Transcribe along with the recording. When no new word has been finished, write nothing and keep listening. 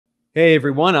Hey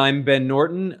everyone, I'm Ben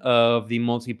Norton of the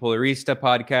Multipolarista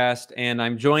podcast, and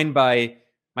I'm joined by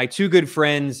my two good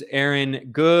friends, Aaron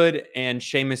Good and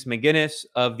Seamus McGuinness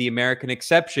of the American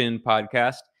Exception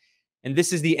podcast. And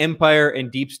this is the Empire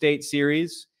and Deep State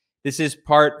series. This is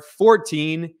part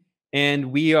 14, and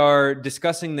we are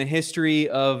discussing the history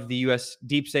of the U.S.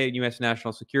 deep state and U.S.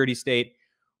 national security state.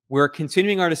 We're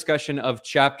continuing our discussion of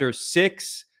chapter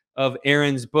 6 of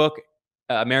Aaron's book,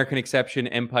 American Exception,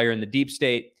 Empire and the Deep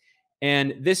State.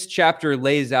 And this chapter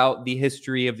lays out the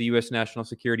history of the U.S. national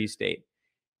security state.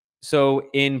 So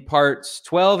in parts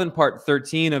 12 and part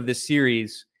 13 of this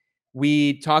series,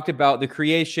 we talked about the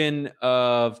creation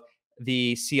of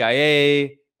the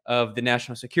CIA, of the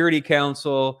National Security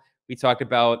Council. We talked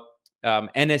about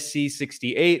NSC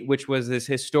 68, which was this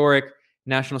historic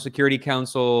National Security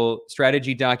Council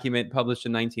strategy document published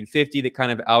in 1950 that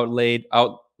kind of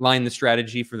outlined the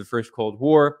strategy for the first Cold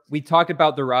War. We talked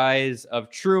about the rise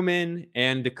of Truman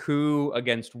and the coup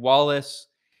against Wallace.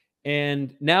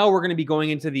 And now we're going to be going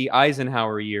into the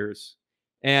Eisenhower years.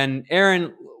 And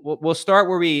Aaron, we'll start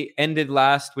where we ended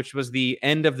last, which was the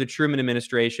end of the Truman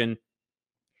administration.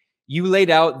 You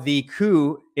laid out the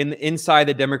coup inside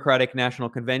the Democratic National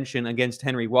Convention against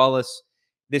Henry Wallace.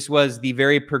 This was the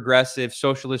very progressive,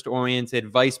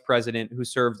 socialist-oriented vice president who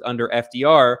served under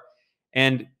FDR.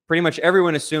 And pretty much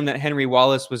everyone assumed that Henry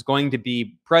Wallace was going to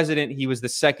be president. He was the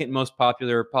second most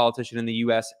popular politician in the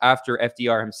U.S. after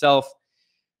FDR himself.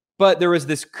 But there was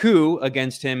this coup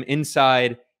against him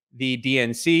inside the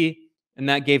DNC, and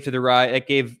that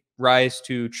gave rise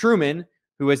to Truman,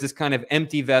 who was this kind of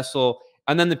empty vessel.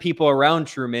 And then the people around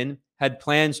Truman had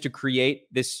plans to create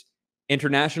this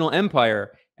international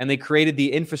empire, and they created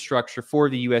the infrastructure for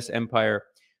the U.S. empire.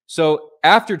 So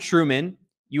after Truman,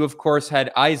 you, of course,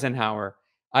 had Eisenhower.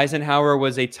 Eisenhower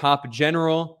was a top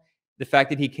general. The fact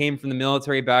that he came from the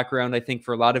military background, I think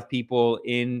for a lot of people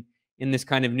in this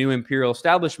kind of new imperial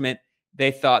establishment,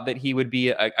 they thought that he would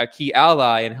be a key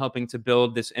ally in helping to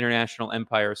build this international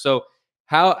empire. So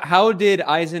how did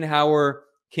Eisenhower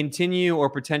continue or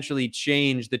potentially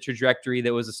change the trajectory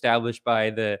that was established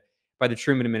by the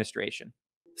Truman administration?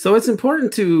 So it's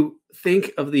important to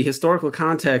think of the historical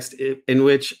context in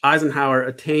which Eisenhower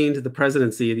attained the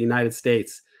presidency of the United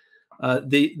States.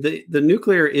 The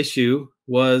nuclear issue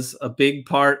was a big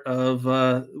part of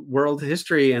world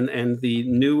history and the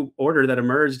new order that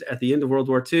emerged at the end of World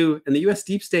War II. And the U.S.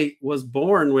 deep state was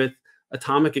born with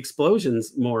atomic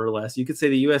explosions, more or less. You could say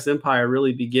the U.S. empire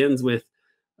really begins with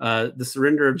the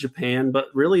surrender of Japan, but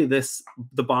really the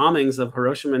bombings of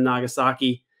Hiroshima and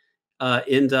Nagasaki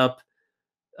end up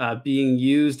being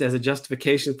used as a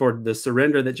justification for the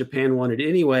surrender that Japan wanted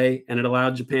anyway, and it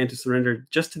allowed Japan to surrender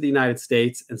just to the United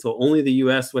States. And so only the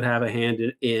U.S. would have a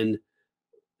hand in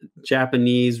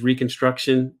Japanese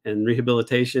reconstruction and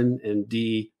rehabilitation, and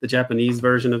the Japanese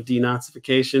version of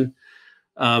denazification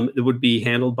that would be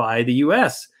handled by the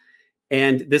U.S.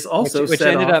 And this also which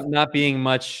ended up not being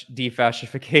much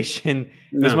defascification.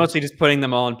 It was mostly just putting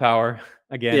them all in power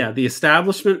again. Yeah, the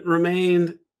establishment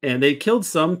remained, and they killed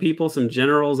some people, some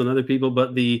generals and other people,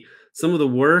 but some of the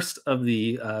worst of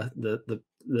the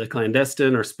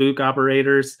clandestine or spook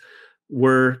operators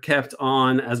were kept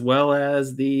on, as well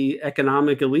as the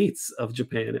economic elites of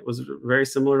Japan. It was very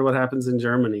similar to what happens in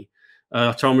Germany.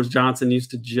 Chalmers Johnson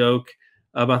used to joke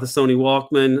about the Sony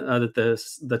Walkman that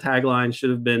the tagline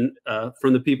should have been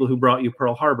from the people who brought you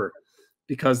Pearl Harbor,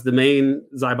 because the main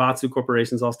Zaibatsu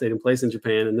corporations all stayed in place in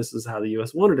Japan, and this is how the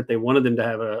U.S. wanted it. They wanted them to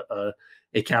have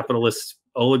a capitalist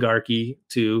oligarchy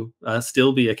to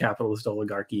still be a capitalist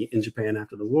oligarchy in Japan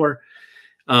after the war.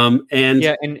 And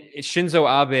Shinzo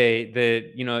Abe,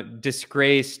 the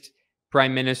disgraced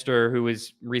prime minister who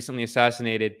was recently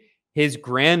assassinated, his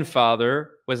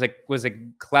grandfather was a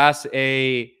Class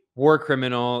A war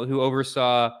criminal who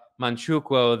oversaw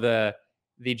Manchukuo,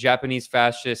 the Japanese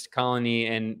fascist colony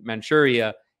in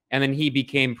Manchuria, and then he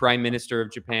became prime minister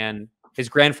of Japan. His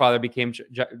grandfather became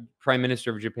prime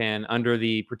minister of Japan under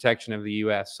the protection of the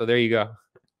U.S. So there you go.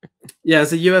 Yeah,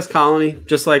 it's a U.S. colony,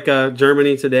 just like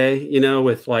Germany today,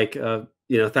 with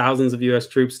thousands of U.S.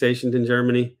 troops stationed in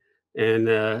Germany. And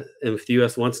if the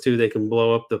U.S. wants to, they can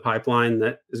blow up the pipeline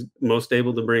that is most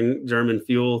able to bring German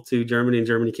fuel to Germany, and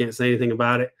Germany can't say anything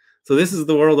about it. So this is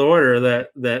the world order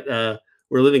that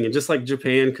we're living in. Just like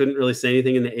Japan couldn't really say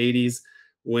anything in the 80s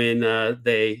when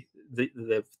the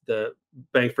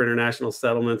Bank for International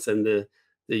Settlements and the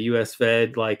U.S.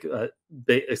 Fed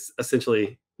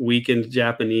essentially weakened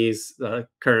Japanese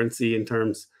currency in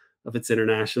terms of its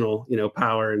international,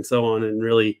 power and so on, and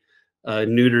really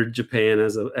neutered Japan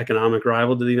as an economic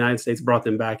rival to the United States, brought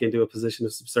them back into a position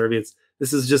of subservience.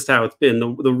 This is just how it's been.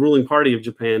 The ruling party of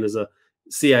Japan is a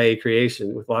CIA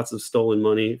creation with lots of stolen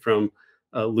money from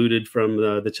looted from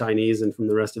the Chinese and from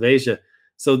the rest of Asia.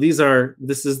 So this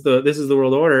is the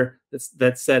world order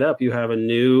that's set up. You have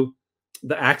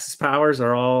the Axis powers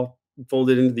are all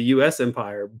folded into the U.S.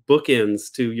 empire,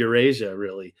 bookends to Eurasia,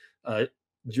 really.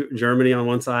 Germany on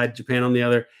one side, Japan on the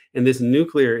other, and this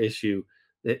nuclear issue.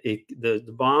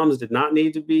 The bombs did not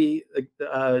need to be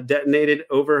detonated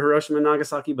over Hiroshima and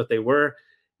Nagasaki, but they were.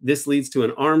 This leads to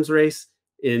an arms race.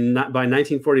 By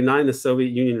 1949, the Soviet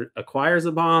Union acquires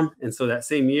a bomb, and so that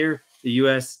same year, the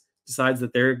U.S. decides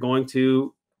that they're going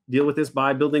to deal with this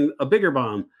by building a bigger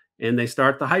bomb, and they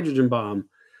start the hydrogen bomb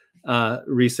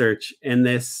research, and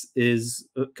this is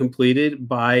completed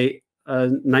by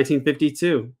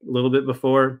 1952, a little bit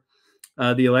before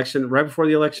the election, right before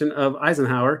the election of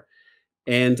Eisenhower.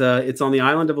 And it's on the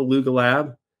island of Aluga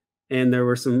Lab. And there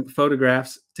were some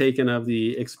photographs taken of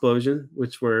the explosion,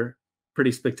 which were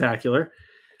pretty spectacular.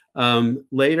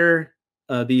 Later,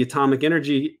 the Atomic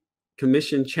Energy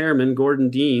Commission chairman,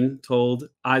 Gordon Dean, told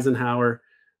Eisenhower,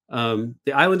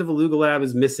 the island of Aluga Lab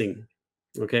is missing.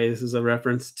 Okay, this is a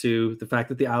reference to the fact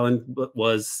that the island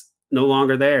was no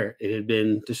longer there. It had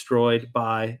been destroyed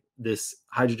by this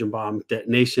hydrogen bomb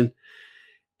detonation.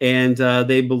 And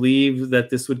they believed that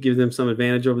this would give them some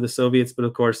advantage over the Soviets. But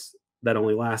of course, that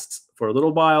only lasts for a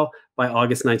little while. By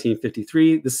August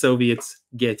 1953, the Soviets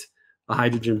get a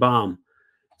hydrogen bomb.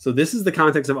 So this is the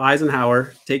context of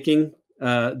Eisenhower taking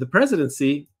the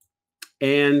presidency.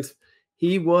 And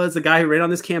he was a guy who ran on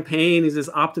this campaign. He's this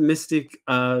optimistic,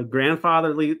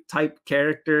 grandfatherly type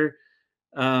character,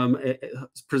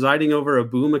 presiding over a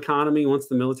boom economy once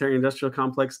the military-industrial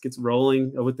complex gets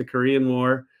rolling with the Korean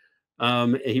War.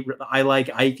 I Like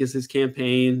Ike is his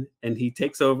campaign, and he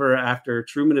takes over after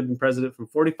Truman had been president from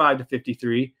 45 to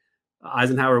 53.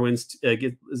 Eisenhower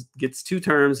gets 2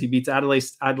 terms. He beats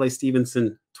Adlai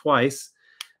Stevenson twice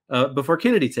before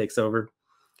Kennedy takes over.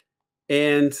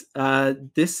 And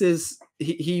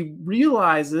he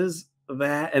realizes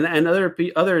that, and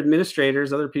other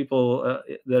administrators, other people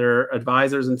that are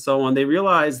advisors and so on, they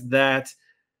realize that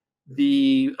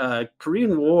the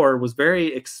Korean War was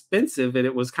very expensive, and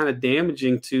it was kind of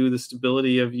damaging to the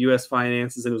stability of U.S.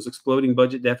 finances, and it was exploding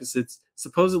budget deficits.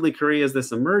 Supposedly, Korea is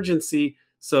this emergency.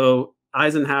 So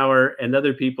Eisenhower and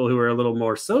other people who are a little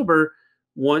more sober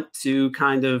want to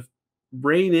kind of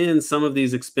rein in some of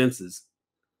these expenses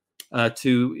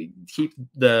to keep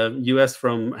the U.S.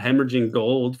 from hemorrhaging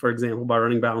gold, for example, by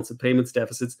running balance of payments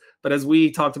deficits. But as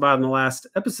we talked about in the last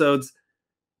episodes,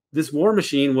 this war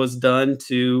machine was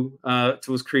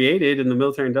was created in the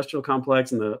military-industrial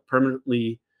complex, and the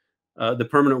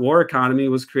permanent war economy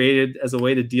was created as a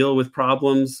way to deal with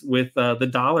problems with the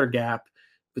dollar gap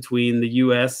between the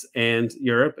U.S. and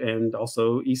Europe and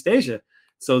also East Asia.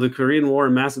 So the Korean War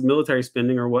and massive military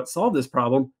spending are what solved this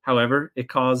problem. However, it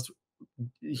caused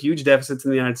huge deficits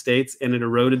in the United States, and it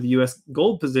eroded the U.S.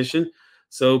 gold position.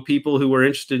 So people who were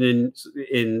interested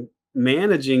in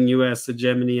managing U.S.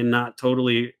 hegemony and not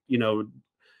totally,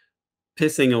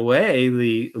 pissing away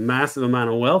the massive amount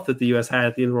of wealth that the U.S. had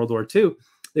at the end of World War II,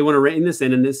 they want to rein this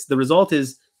in. And the result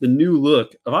is the new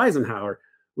look of Eisenhower,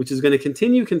 which is going to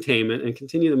continue containment and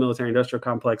continue the military-industrial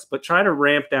complex, but try to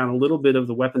ramp down a little bit of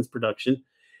the weapons production,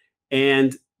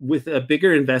 and with a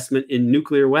bigger investment in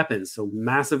nuclear weapons. So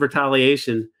massive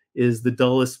retaliation is the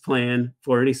dullest plan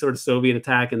for any sort of Soviet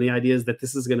attack. And the idea is that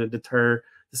this is going to deter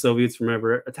the Soviets from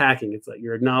ever attacking. It's like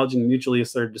you're acknowledging mutually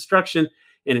assured destruction,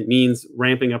 and it means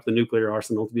ramping up the nuclear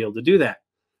arsenal to be able to do that.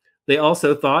 They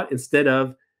also thought, instead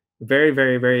of very,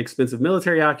 very, very expensive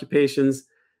military occupations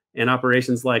and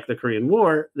operations like the Korean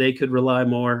War, they could rely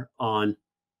more on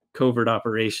covert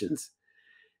operations.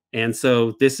 And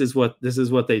so this is what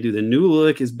they do. The new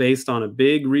look is based on a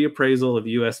big reappraisal of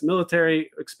U.S.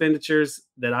 military expenditures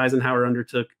that Eisenhower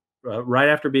undertook right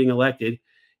after being elected,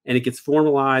 and it gets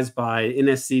formalized by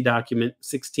NSC document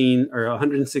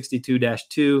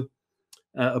 162-2,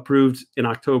 approved in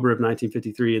October of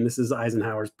 1953. And this is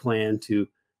Eisenhower's plan to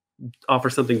offer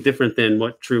something different than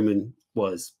what Truman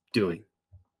was doing.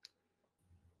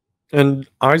 And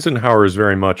Eisenhower is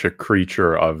very much a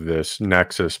creature of this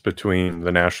nexus between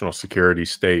the national security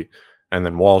state and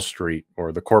then Wall Street,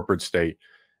 or the corporate state,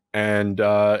 and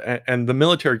the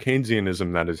military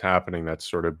Keynesianism that is happening,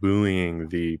 that's sort of buoying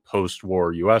the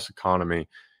post-war U.S. economy,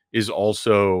 is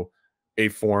also a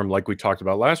form, like we talked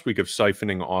about last week, of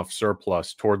siphoning off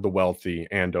surplus toward the wealthy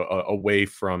and away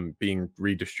from being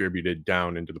redistributed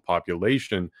down into the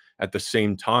population at the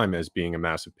same time as being a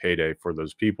massive payday for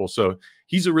those people. So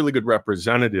he's a really good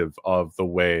representative of the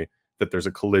way that there's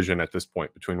a collision at this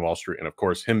point between Wall Street and, of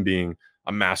course, him being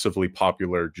a massively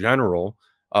popular general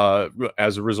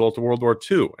as a result of World War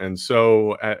II. And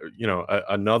so,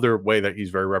 another way that he's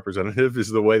very representative is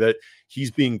the way that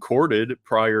he's being courted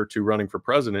prior to running for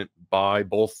president by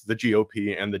both the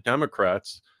GOP and the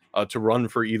Democrats to run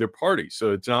for either party.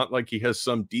 So it's not like he has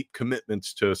some deep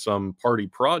commitments to some party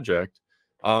project.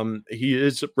 He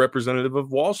is representative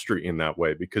of Wall Street in that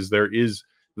way, because there is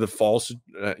the false,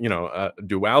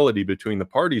 duality between the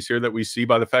parties here that we see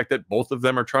by the fact that both of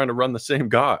them are trying to run the same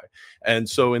guy. And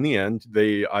so in the end,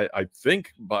 I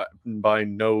think by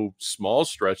no small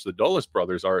stretch, the Dulles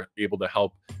brothers are able to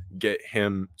help get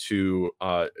him to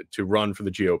run for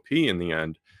the GOP in the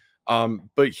end.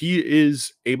 But he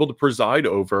is able to preside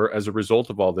over, as a result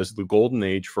of all this, the golden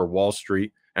age for Wall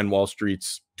Street and Wall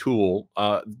Street's tool,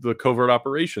 the covert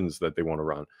operations that they want to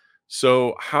run.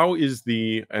 So how is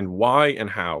why and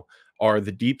how are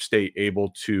the deep state able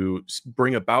to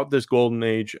bring about this golden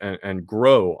age and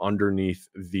grow underneath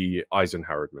the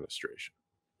Eisenhower administration?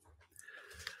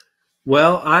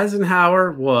 Well,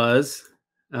 Eisenhower was,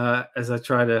 as I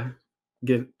try to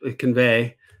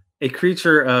convey, a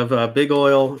creature of big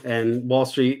oil and Wall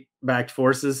Street backed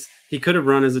forces. He could have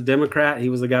run as a Democrat. He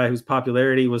was a guy whose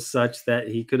popularity was such that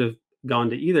he could have gone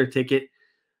to either ticket.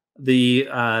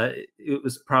 It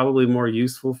was probably more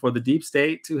useful for the deep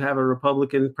state to have a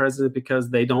Republican president, because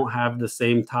they don't have the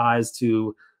same ties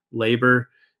to labor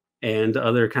and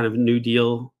other kind of New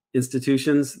Deal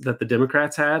institutions that the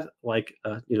Democrats had, like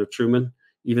Truman.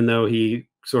 Even though he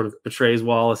sort of betrays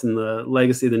Wallace and the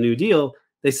legacy of the New Deal,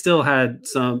 they still had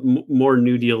some more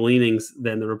New Deal leanings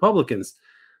than the Republicans.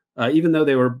 Even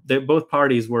though both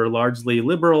parties were largely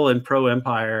liberal and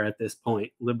pro-empire at this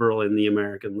point, liberal in the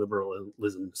American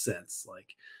liberalism sense, like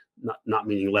not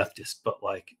meaning leftist, but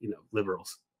like,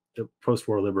 liberals, the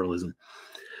post-war liberalism.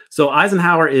 So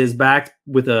Eisenhower is backed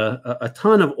with a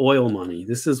ton of oil money.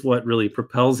 This is what really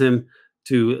propels him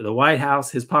to the White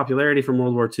House, his popularity from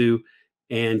World War II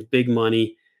and big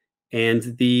money.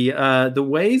 And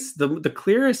the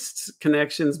clearest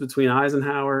connections between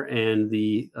Eisenhower and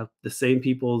the same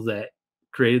people that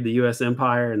created the U.S.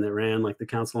 empire and that ran like the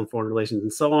Council on Foreign Relations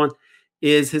and so on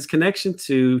is his connection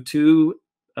to two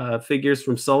figures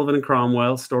from Sullivan and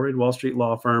Cromwell, storied Wall Street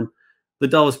law firm, the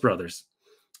Dulles brothers.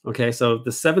 Okay, so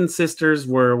the Seven Sisters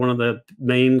were one of the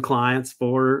main clients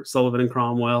for Sullivan and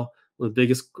Cromwell, one of the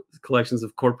biggest collections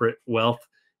of corporate wealth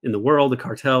in the world, the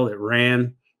cartel that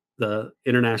ran the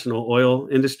international oil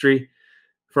industry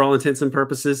for all intents and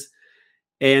purposes.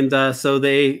 And so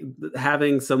they,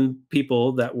 having some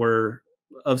people that were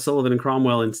of Sullivan and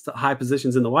Cromwell in high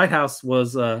positions in the White House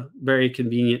was very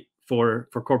convenient for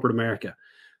corporate America.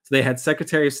 So they had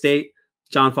Secretary of State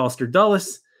John Foster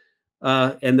Dulles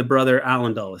and the brother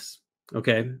Allen Dulles.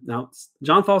 Okay, now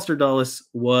John Foster Dulles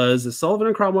was a Sullivan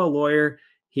and Cromwell lawyer.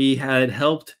 He had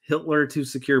helped Hitler to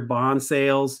secure bond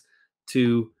sales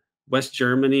to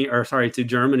Germany to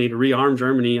rearm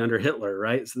Germany under Hitler,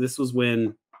 right? So this was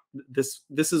when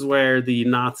this is where the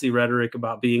Nazi rhetoric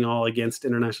about being all against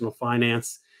international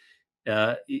finance,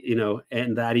 and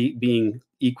that being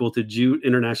equal to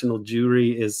international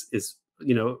Jewry is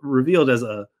revealed as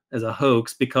a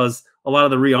hoax, because a lot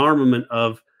of the rearmament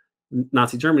of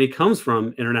Nazi Germany comes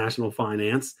from international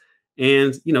finance,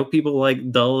 and people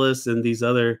like Dulles and these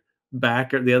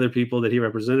the other people that he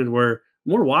represented were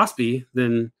more waspy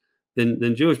than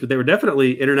Jewish, but they were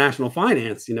definitely international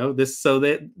finance, so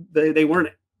that they weren't,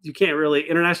 you can't really,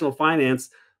 international finance,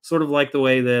 sort of like the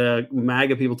way that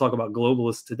MAGA people talk about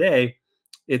globalists today.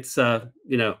 It's, it's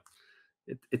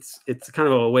kind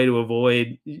of a way to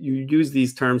avoid, you use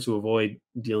these terms to avoid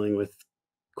dealing with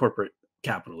corporate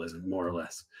capitalism, more or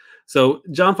less. So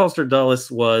John Foster Dulles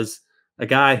was a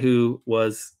guy who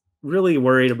was really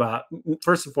worried about,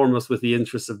 first and foremost, with the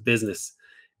interests of business.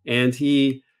 And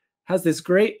he has this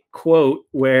great quote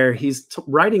where he's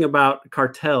writing about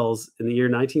cartels in the year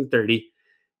 1930,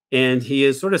 and he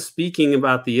is sort of speaking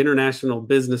about the international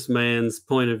businessman's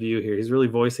point of view here. He's really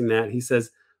voicing that. He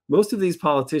says, most of these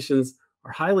politicians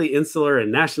are highly insular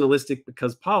and nationalistic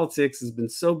because politics has been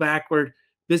so backward.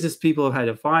 Business people have had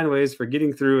to find ways for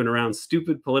getting through and around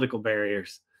stupid political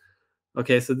barriers.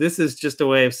 Okay, so this is just a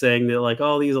way of saying that, like,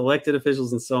 all these elected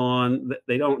officials and so on,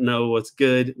 they don't know what's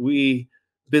good. We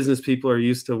business people are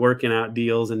used to working out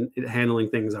deals and handling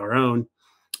things on our own.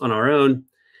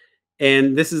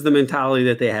 And this is the mentality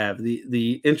that they have.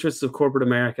 The interests of corporate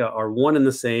America are one and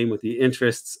the same with the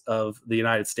interests of the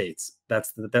United States.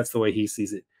 That's the way he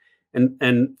sees it.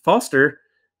 And Foster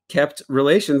kept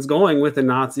relations going with the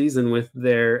Nazis and with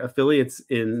their affiliates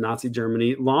in Nazi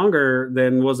Germany longer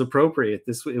than was appropriate.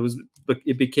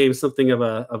 It became something of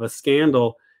a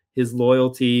scandal, his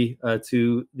loyalty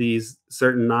to these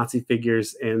certain Nazi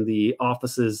figures and the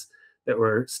offices that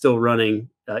were still running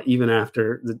even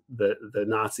after the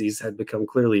Nazis had become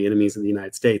clearly enemies of the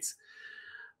United States.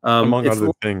 Among other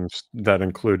things that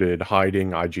included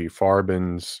hiding IG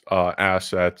Farben's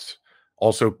assets,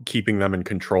 also keeping them in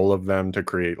control of them to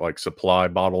create like supply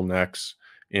bottlenecks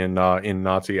in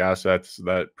Nazi assets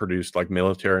that produced like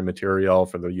military material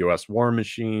for the U.S. war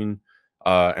machine,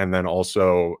 and then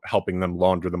also helping them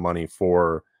launder the money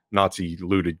for Nazi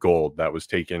looted gold that was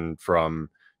taken from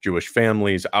Jewish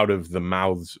families out of the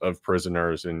mouths of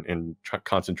prisoners in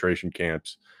concentration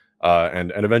camps,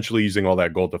 and eventually using all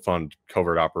that gold to fund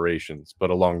covert operations.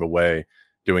 But along the way,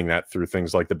 doing that through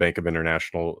things like the Bank of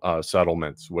International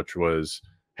Settlements, which was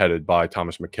headed by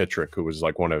Thomas McKittrick, who was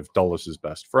like one of Dulles'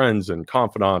 best friends and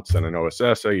confidants and an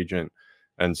OSS agent.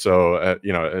 And so,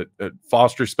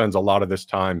 Foster spends a lot of this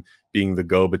time being the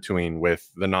go-between with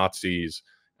the Nazis.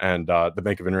 And the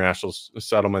Bank of International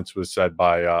Settlements was said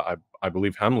by, I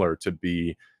believe, Himmler to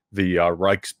be the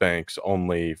Reichsbank's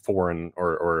only foreign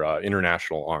or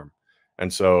international arm.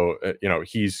 And so,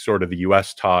 he's sort of the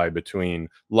U.S. tie between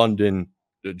London,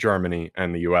 Germany,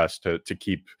 and the U.S. to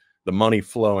keep the money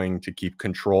flowing, to keep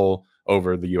control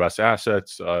over the U.S.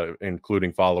 assets,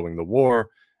 including following the war.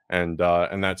 And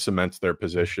that cements their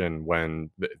position when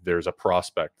there's a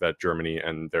prospect that Germany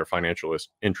and their financial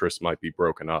interests might be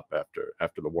broken up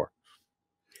after the war.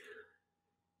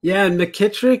 Yeah, and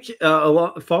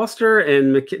McKittrick, Foster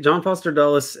and John Foster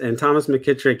Dulles and Thomas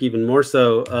McKittrick, even more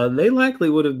so, they likely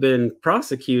would have been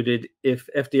prosecuted if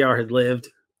FDR had lived,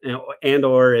 and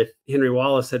or if Henry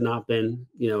Wallace had not been,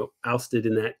 ousted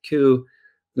in that coup,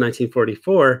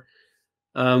 1944.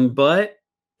 But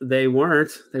they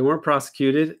weren't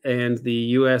prosecuted, and the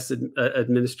U.S.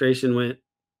 administration went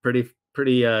pretty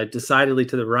decidedly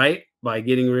to the right by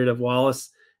getting rid of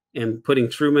Wallace and putting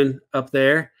Truman up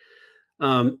there.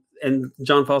 And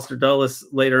John Foster Dulles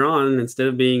later on, instead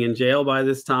of being in jail by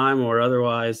this time or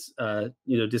otherwise,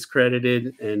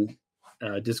 discredited and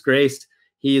disgraced,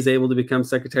 he is able to become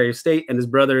Secretary of State, and his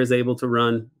brother is able to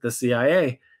run the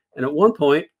CIA. And at one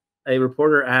point, a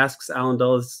reporter asks Allen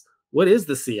Dulles, "What is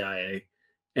the CIA?"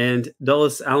 And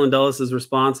Allen Dulles'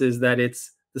 response is that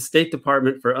it's the State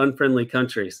Department for unfriendly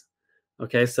countries.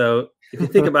 Okay, so if you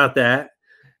think about that,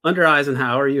 under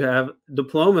Eisenhower, you have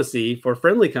diplomacy for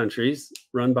friendly countries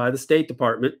run by the State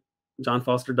Department, John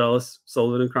Foster Dulles,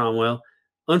 Sullivan and Cromwell.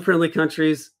 Unfriendly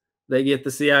countries, they get the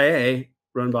CIA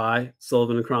run by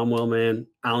Sullivan and Cromwell man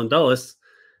Allen Dulles.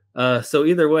 So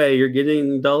either way, you're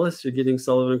getting Dulles, you're getting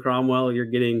Sullivan and Cromwell, you're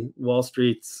getting Wall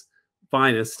Street's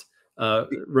finest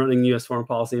running U.S. foreign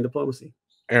policy and diplomacy.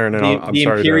 Aaron, and I'm the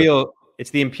sorry imperial.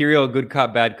 It's the imperial good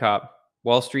cop, bad cop.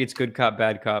 Wall Street's good cop,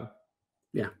 bad cop.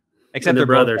 Yeah, except they're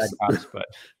brothers. Both bad cops,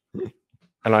 but.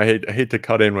 And I hate to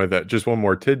cut in with that. Just one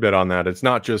more tidbit on that. It's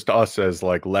not just us as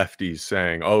like lefties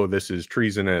saying, "Oh, this is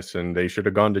treasonous and they should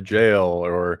have gone to jail,"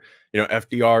 or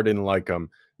FDR didn't like them.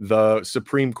 The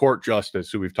Supreme Court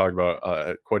Justice, who we've talked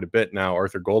about quite a bit now,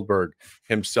 Arthur Goldberg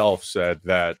himself said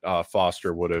that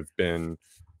Foster would have been,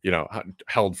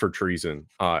 held for treason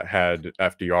had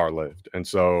FDR lived. And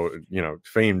so,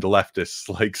 famed leftists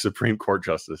like Supreme Court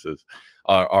justices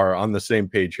are on the same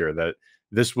page here that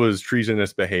this was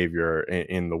treasonous behavior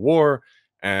in the war.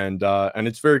 And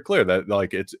it's very clear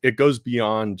that it goes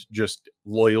beyond just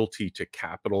loyalty to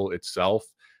capital itself,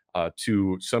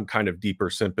 to some kind of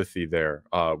deeper sympathy there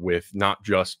with not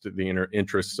just the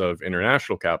interests of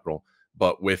international capital,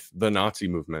 but with the Nazi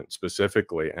movement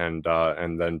specifically, and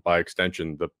then by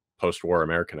extension, the post-war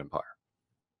American empire.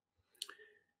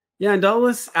 Yeah, and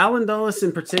Allen Dulles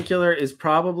in particular is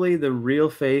probably the real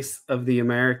face of the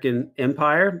American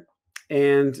empire.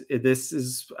 And this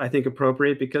is, I think,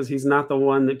 appropriate because he's not the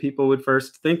one that people would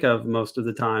first think of most of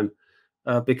the time.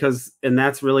 And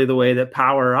that's really the way that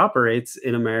power operates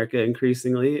in America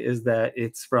increasingly, is that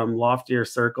it's from loftier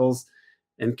circles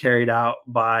and carried out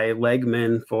by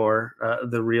legmen for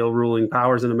the real ruling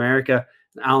powers in America.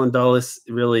 Allen Dulles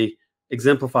really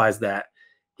exemplifies that.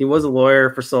 He was a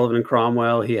lawyer for Sullivan and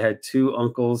Cromwell. He had two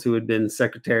uncles who had been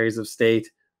secretaries of state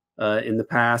in the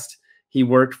past. He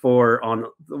worked on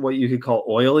what you could call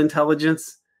oil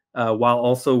intelligence while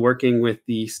also working with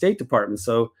the State Department.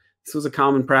 So this was a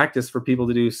common practice for people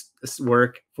to do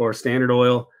work for Standard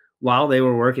Oil while they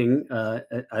were working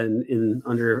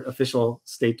under official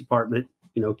State Department,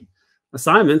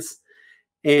 assignments.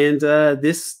 And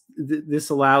this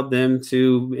allowed them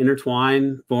to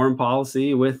intertwine foreign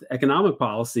policy with economic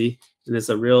policy. And it's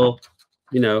a real,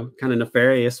 kind of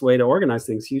nefarious way to organize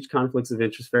things. Huge conflicts of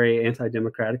interest, very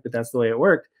anti-democratic, but that's the way it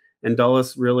worked. And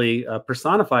Dulles really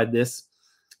personified this.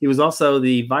 He was also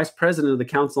the vice president of the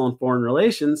Council on Foreign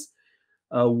Relations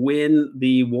when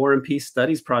the War and Peace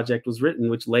Studies Project was written,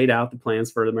 which laid out the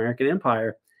plans for the American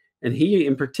empire. And he,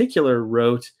 in particular,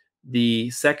 wrote the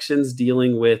sections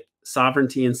dealing with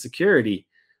sovereignty and security,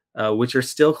 which are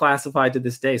still classified to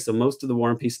this day. So most of the War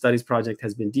and Peace Studies Project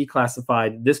has been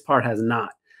declassified. This part has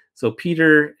not. So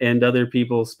Peter and other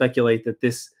people speculate that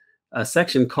this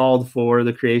section called for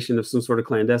the creation of some sort of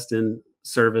clandestine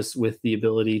service with the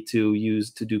ability to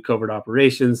do covert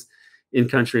operations in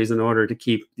countries in order to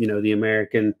keep, the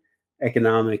American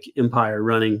economic empire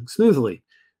running smoothly.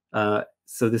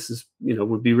 So this is,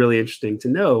 would be really interesting to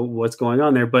know what's going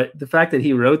on there. But the fact that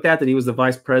he wrote that he was the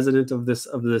vice president of the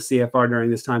CFR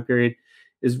during this time period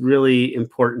is really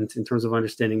important in terms of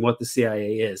understanding what the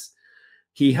CIA is.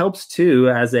 He helps too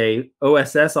as a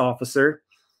OSS officer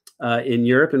in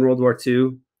Europe in World War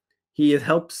II. He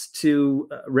helps to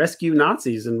rescue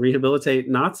Nazis and rehabilitate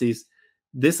Nazis.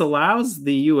 This allows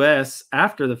the U.S.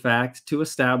 after the fact to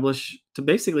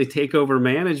basically take over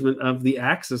management of the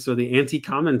Axis, or the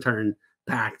Anti-Comintern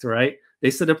Pact, right?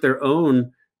 They set up their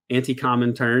own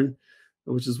Anti-Comintern,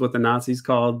 which is what the Nazis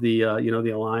called the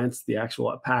alliance. The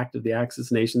actual pact of the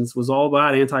Axis nations was all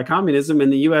about anti-communism,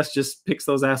 and the U.S. just picks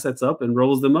those assets up and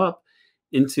rolls them up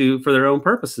for their own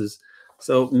purposes.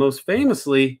 So most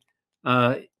famously,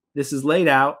 this is laid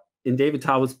out in David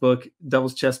Talbot's book,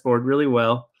 Devil's Chessboard, really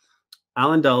well.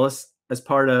 Alan Dulles, as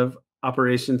part of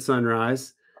Operation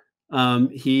Sunrise,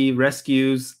 he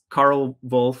rescues Karl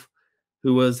Wolff,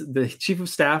 who was the chief of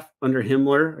staff under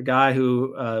Himmler, a guy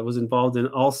who was involved in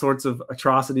all sorts of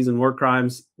atrocities and war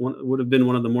crimes, would have been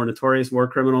one of the more notorious war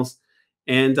criminals.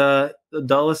 And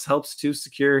Dulles helps to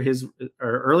secure his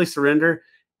early surrender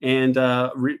and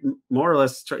more or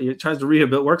less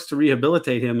works to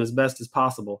rehabilitate him as best as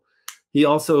possible. He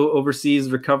also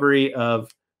oversees recovery of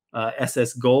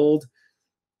SS Gold,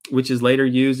 which is later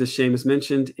used, as Seamus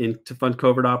mentioned, to fund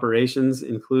covert operations,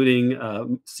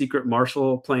 including secret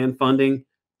Marshall Plan funding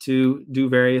to do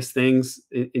various things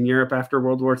in Europe after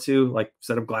World War II, like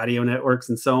set up Gladio networks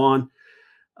and so on.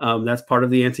 That's part of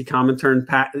the Anti-Comintern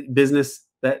business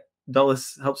that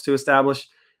Dulles helps to establish.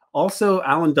 Also,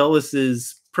 Alan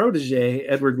Dulles's protege,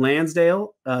 Edward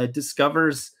Lansdale,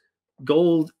 discovers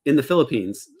gold in the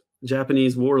Philippines,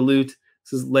 Japanese war loot.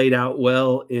 This is laid out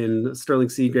well in Sterling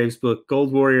Seagrave's book,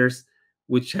 Gold Warriors,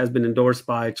 which has been endorsed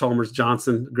by Chalmers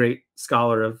Johnson, great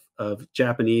scholar of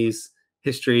Japanese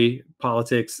history,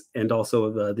 politics, and also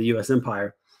of the U.S.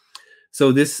 empire.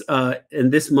 So this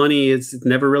money, it's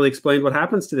never really explained what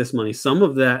happens to this money. Some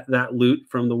of that loot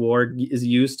from the war is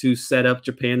used to set up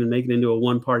Japan and make it into a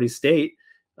one-party state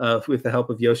with the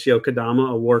help of Yoshio Kodama,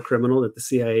 a war criminal that the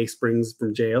CIA springs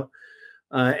from jail.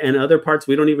 And other parts,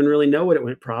 we don't even really know what it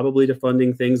went, probably to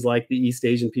funding things like the East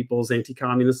Asian People's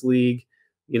Anti-Communist League.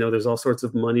 There's all sorts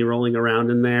of money rolling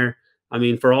around in there. I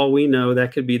mean, for all we know,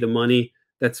 that could be the money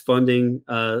that's funding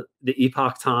the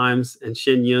Epoch Times and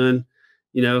Shin Yun,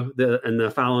 and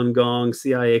the Falun Gong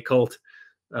CIA cult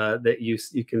that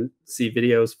you can see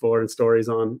videos for and stories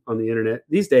on the internet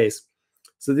these days.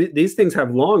 So these things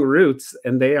have long roots,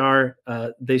 and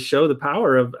they show the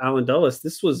power of Alan Dulles.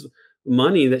 This was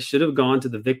money that should have gone to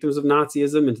the victims of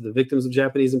Nazism and to the victims of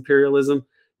Japanese imperialism.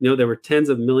 There were tens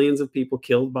of millions of people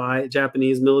killed by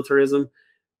Japanese militarism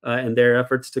and their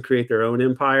efforts to create their own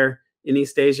empire in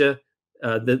East Asia.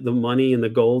 The money and the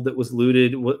gold that was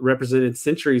looted represented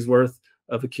centuries worth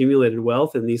of accumulated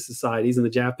wealth in these societies, and the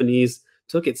Japanese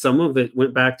took it. Some of it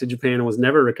went back to Japan and was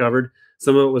never recovered.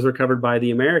 Some of it was recovered by the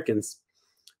Americans.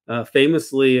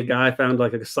 Famously, a guy found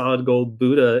like a solid gold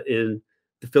Buddha in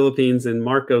the Philippines, and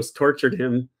Marcos tortured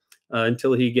him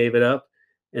until he gave it up.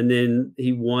 And then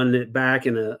he won it back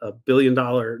in a $1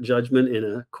 billion judgment in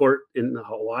a court in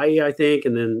Hawaii, I think.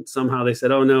 And then somehow they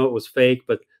said, oh, no, it was fake,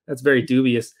 but that's very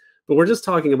dubious. But we're just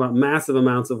talking about massive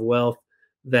amounts of wealth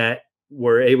that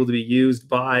were able to be used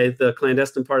by the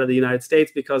clandestine part of the United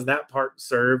States, because that part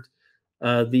served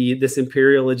this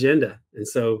imperial agenda. And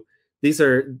so this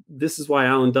is why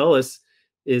Alan Dulles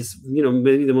is,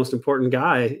 maybe the most important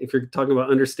guy if you're talking about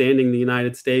understanding the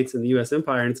United States and the U.S.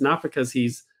 empire. And it's not because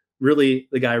he's really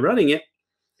the guy running it.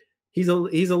 He's a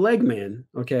leg man.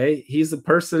 Okay. He's the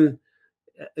person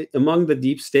among the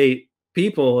deep state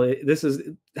people. This is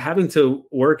having to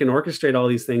work and orchestrate all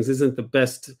these things isn't the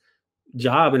best,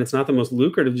 job, and it's not the most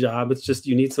lucrative job. It's just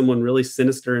you need someone really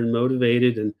sinister and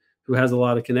motivated and who has a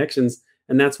lot of connections.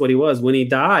 And that's what he was. When he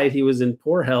died, he was in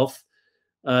poor health.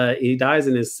 He dies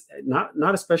in his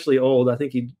not especially old. I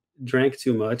think he drank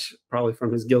too much, probably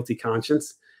from his guilty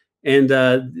conscience. And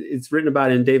it's written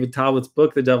about in David Talbot's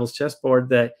book, The Devil's Chessboard,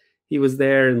 that he was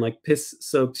there in like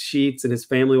piss-soaked sheets, and his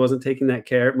family wasn't taking that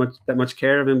much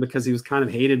care of him because he was kind of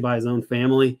hated by his own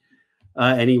family,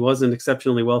 and he wasn't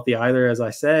exceptionally wealthy either, as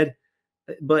I said.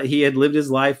 But he had lived his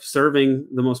life serving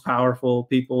the most powerful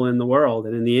people in the world,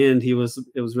 and in the end, it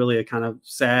was really a kind of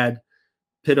sad,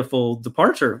 pitiful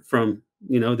departure from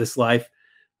this life,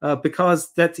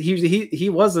 because that he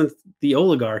wasn't the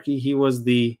oligarchy; he was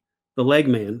the leg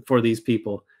man for these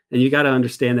people. And you got to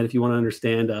understand that if you want to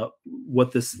understand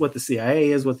what the CIA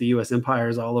is, what the U.S. empire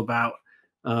is all about,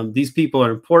 these people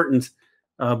are important,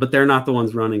 but they're not the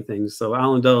ones running things. So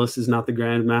Allen Dulles is not the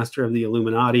grand master of the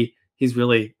Illuminati. He's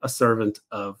really a servant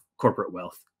of corporate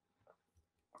wealth.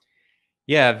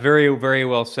 Yeah, very, very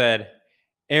well said.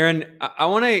 Aaron, I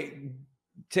want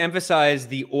to emphasize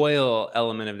the oil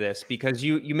element of this, because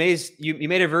you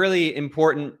made a really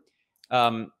important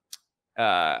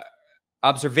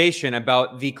observation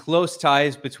about the close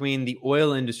ties between the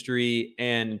oil industry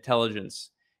and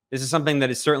intelligence. This is something that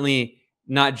is certainly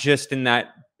not just in that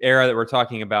era that we're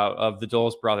talking about of the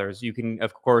Dulles brothers. You can,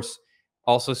 of course,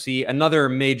 also see another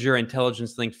major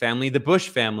intelligence-linked family, the Bush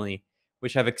family,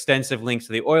 which have extensive links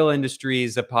to the oil industry,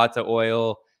 Zapata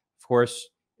Oil, of course,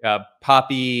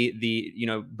 Poppy,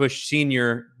 Bush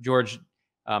Sr., George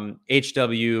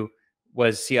H.W.,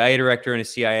 was CIA director and a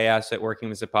CIA asset working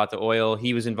with Zapata Oil.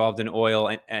 He was involved in oil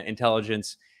and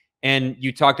intelligence. And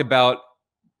you talked about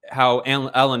how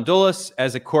Allen Dulles,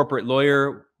 as a corporate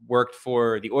lawyer, worked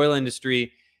for the oil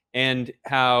industry, and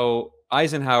how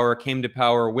Eisenhower came to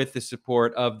power with the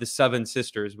support of the Seven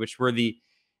Sisters, which were the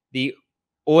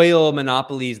oil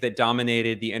monopolies that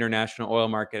dominated the international oil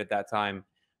market at that time.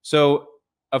 So,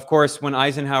 of course, when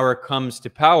Eisenhower comes to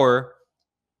power,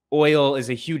 oil is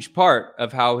a huge part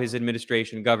of how his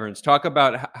administration governs. Talk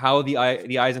about how the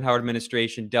Eisenhower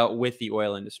administration dealt with the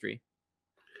oil industry.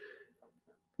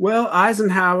 Well,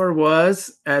 Eisenhower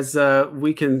was, as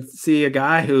we can see, a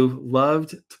guy who loved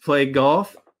to play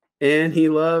golf, and he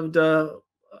loved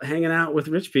hanging out with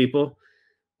rich people.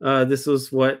 This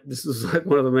was like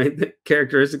one of the main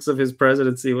characteristics of his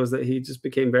presidency, was that he just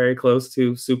became very close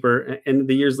to and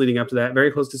the years leading up to that, very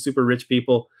close to super rich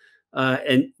people.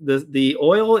 And the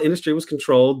oil industry was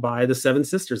controlled by the Seven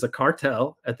Sisters, a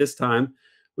cartel at this time,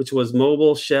 which was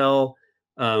Mobil, Shell,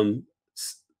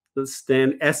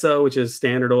 Esso, which is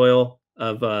Standard Oil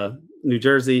of New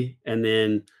Jersey, and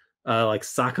then like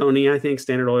Saucony, I think,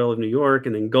 Standard Oil of New York,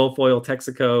 and then Gulf Oil,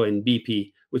 Texaco, and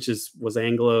BP, which was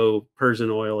Anglo-Persian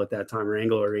Oil at that time, or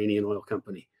Anglo-Iranian Oil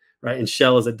Company, right? And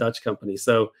Shell is a Dutch company.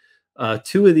 So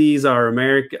two of these are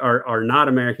not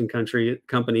American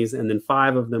companies, and then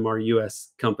 5 of them are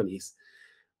U.S. companies.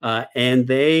 And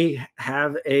they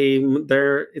have they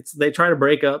try to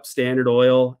break up Standard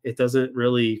Oil. It doesn't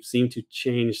really seem to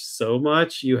change so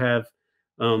much. You have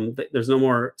there's no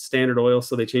more Standard Oil,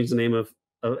 so they changed the name of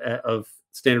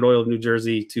Standard Oil of New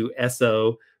Jersey to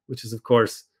Esso, which is of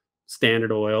course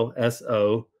Standard Oil,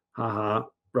 S-O, haha.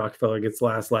 Rockefeller gets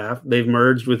last laugh. They've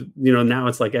merged with, now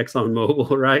it's like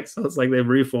ExxonMobil, right? So it's like they've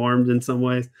reformed in some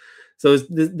ways. So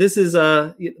this is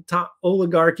a top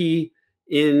oligarchy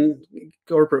in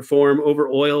corporate form over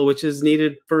oil, which is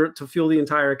needed to fuel the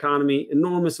entire economy.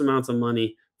 Enormous amounts of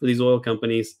money for these oil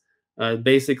companies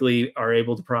basically are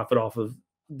able to profit off of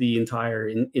the entire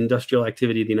industrial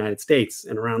activity of the United States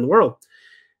and around the world.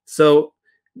 So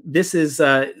this is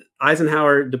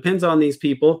Eisenhower depends on these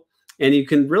people. And you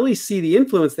can really see the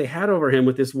influence they had over him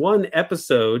with this one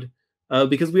episode,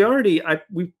 because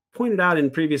we pointed out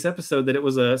in previous episode that it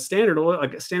was a Standard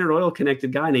Oil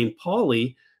connected guy named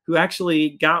Pauly who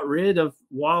actually got rid of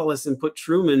Wallace and put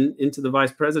Truman into the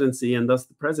vice presidency and thus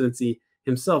the presidency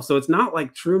himself. So it's not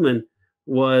like Truman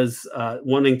was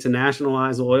wanting to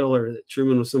nationalize oil, or that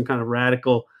Truman was some kind of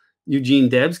radical Eugene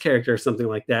Debs character or something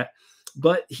like that.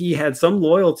 But he had some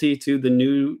loyalty to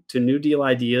New Deal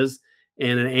ideas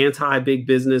and an anti-big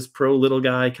business, pro-little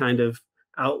guy kind of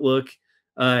outlook.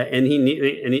 And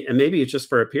maybe it's just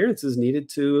for appearances, needed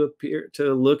to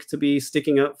look to be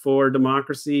sticking up for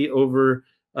democracy over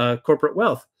corporate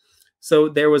wealth. So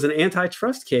there was an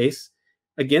antitrust case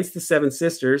against the Seven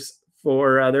Sisters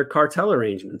for their cartel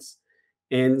arrangements.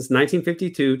 And it's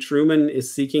 1952, Truman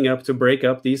is seeking to break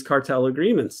up these cartel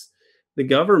agreements. The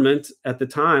government at the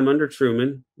time under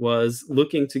Truman was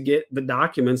looking to get the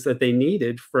documents that they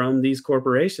needed from these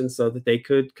corporations so that they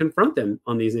could confront them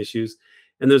on these issues.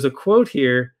 And there's a quote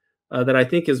here that I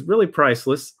think is really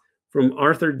priceless from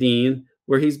Arthur Dean,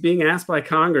 where he's being asked by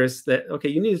Congress that, okay,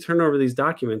 you need to turn over these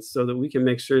documents so that we can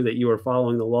make sure that you are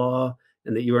following the law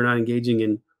and that you are not engaging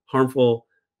in harmful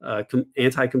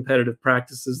anti-competitive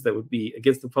practices that would be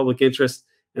against the public interest.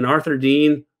 And Arthur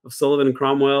Dean of Sullivan and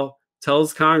Cromwell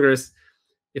tells Congress,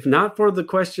 if not for the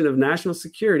question of national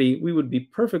security, we would be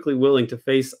perfectly willing to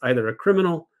face either a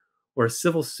criminal or a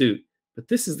civil suit. But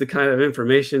this is the kind of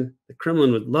information the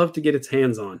Kremlin would love to get its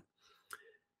hands on.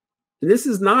 And this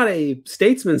is not a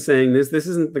statesman saying this. This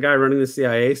isn't the guy running the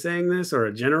CIA saying this or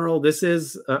a general. This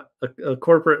is a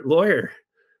corporate lawyer.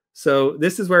 So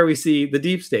this is where we see the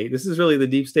deep state. This is really the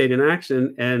deep state in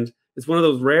action. And it's one of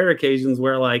those rare occasions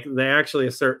where like they actually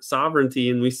assert sovereignty,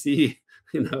 and we see,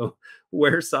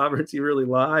 where sovereignty really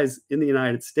lies in the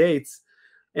United States.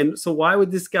 And so why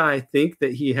would this guy think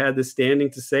that he had the standing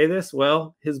to say this?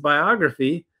 Well, his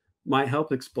biography might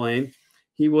help explain.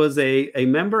 He was a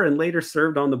member and later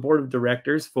served on the board of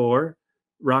directors for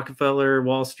Rockefeller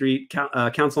Wall Street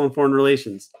Council on Foreign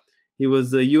Relations. He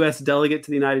was a U.S. delegate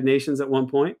to the United Nations at one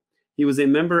point. He was a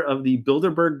member of the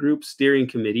Bilderberg Group Steering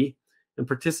Committee and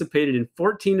participated in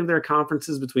 14 of their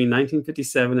conferences between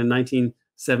 1957 and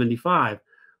 1975.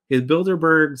 His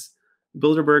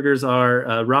Bilderbergers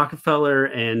are Rockefeller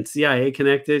and CIA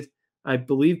connected. I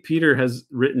believe Peter has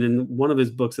written in one of his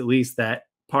books, at least, that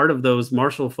part of those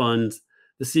Marshall funds,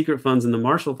 the secret funds in the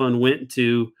Marshall Fund, went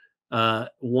to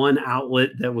one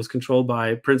outlet that was controlled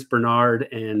by Prince Bernard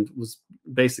and was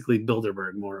basically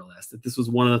Bilderberg, more or less. That this was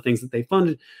one of the things that they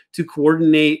funded to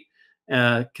coordinate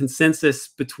consensus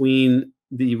between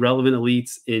the relevant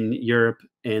elites in Europe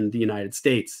and the United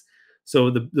States. So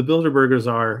the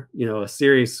Bilderbergers are, a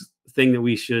serious thing that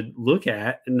we should look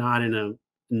at, not in a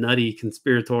nutty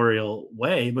conspiratorial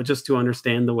way, but just to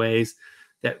understand the ways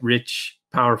that rich,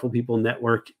 powerful people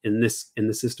network in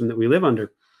the system that we live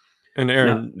under. And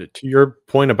Aaron, to your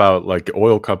point about like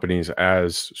oil companies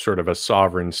as sort of a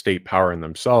sovereign state power in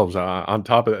themselves, on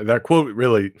top of that quote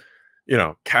really,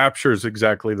 captures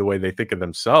exactly the way they think of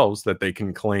themselves, that they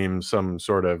can claim some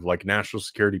sort of like national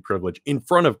security privilege in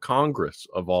front of Congress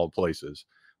of all places.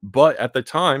 But at the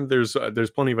time, there's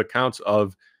plenty of accounts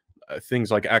of things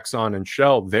like Exxon and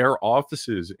Shell, their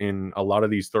offices in a lot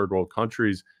of these third world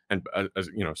countries, and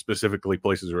specifically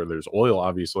places where there's oil,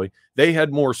 obviously, they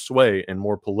had more sway and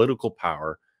more political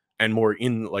power and more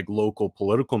in like local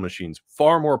political machines,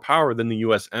 far more power than the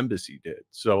US embassy did.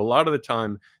 So a lot of the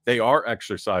time they are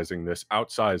exercising this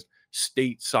outsized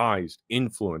state-sized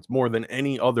influence more than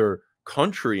any other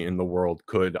country in the world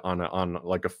could on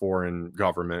like a foreign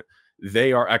government.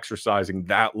 They are exercising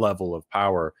that level of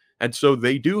power. And so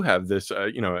they do have this,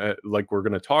 like we're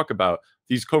going to talk about,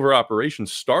 these covert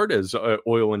operations start as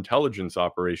oil intelligence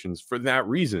operations for that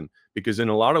reason, because in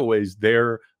a lot of ways,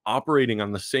 they're operating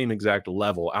on the same exact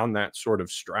level, on that sort of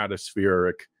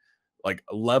stratospheric like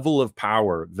level of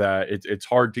power that it's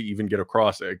hard to even get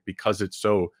across because it's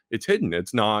hidden.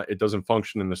 It doesn't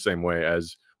function in the same way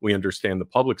as we understand the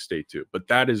public state to. But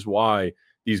that is why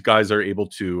these guys are able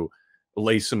to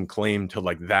lay some claim to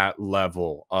like that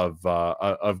level of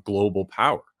global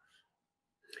power.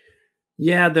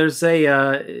 Yeah, there's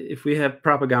if we have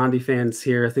propaganda fans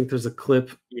here, I think there's a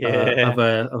clip of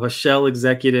a Shell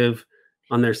executive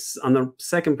on their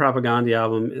second propaganda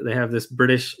album. They have this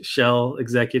British Shell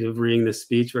executive reading this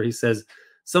speech where he says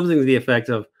something to the effect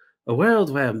of, "A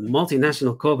world where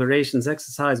multinational corporations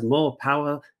exercise more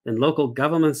power than local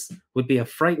governments would be a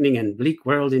frightening and bleak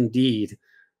world indeed."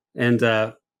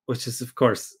 And which is, of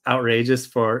course, outrageous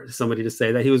for somebody to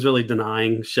say that. He was really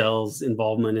denying Shell's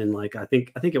involvement in, like, I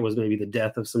think it was maybe the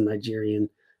death of some Nigerian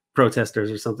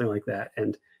protesters or something like that.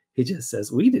 And he just says,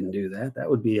 we didn't do that. That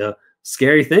would be a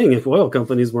scary thing if oil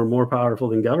companies were more powerful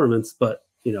than governments. But,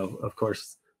 of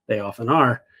course, they often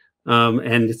are.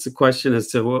 And it's a question as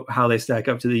to how they stack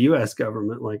up to the U.S.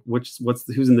 government, like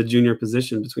who's in the junior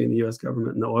position between the U.S.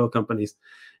 government and the oil companies.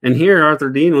 And here Arthur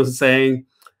Dean was saying,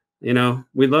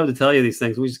 we'd love to tell you these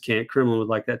things. We just can't. Kremlin would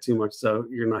like that too much. So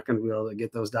you're not going to be able to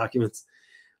get those documents.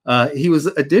 He was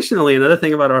additionally, another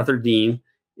thing about Arthur Dean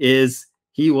is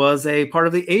he was a part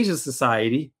of the Asia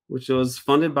Society, which was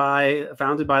founded by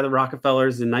the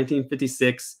Rockefellers in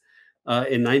 1956.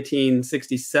 In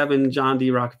 1967, John D.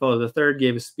 Rockefeller III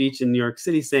gave a speech in New York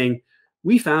City saying,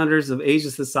 "We founders of Asia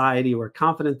Society were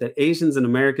confident that Asians and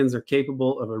Americans are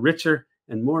capable of a richer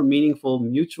and more meaningful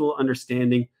mutual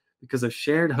understanding because of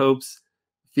shared hopes,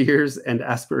 fears, and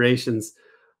aspirations."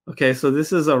 Okay, so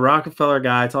this is a Rockefeller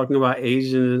guy talking about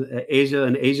Asia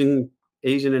and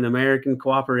Asian and American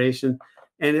cooperation,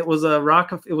 and it was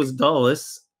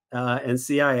Dulles and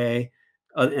CIA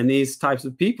and these types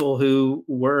of people who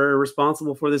were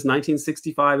responsible for this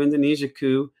 1965 Indonesia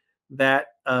coup that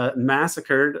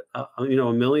massacred, a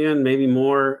million, maybe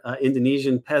more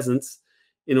Indonesian peasants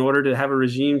in order to have a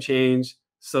regime change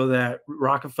so that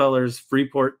Rockefeller's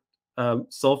Freeport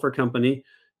sulfur company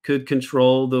could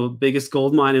control the biggest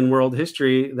gold mine in world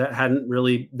history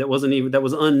that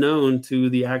was unknown to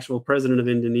the actual president of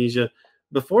Indonesia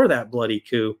before that bloody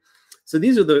coup. So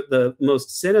these are the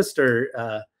most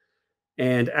sinister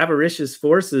and avaricious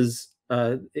forces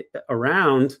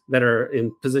around that are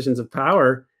in positions of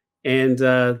power, and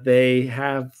they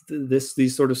have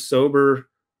these sort of sober,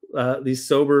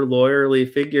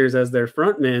 lawyerly figures as their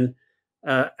frontmen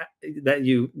that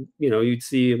you'd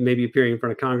see maybe appearing in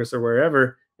front of Congress or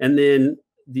wherever. And then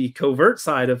the covert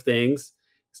side of things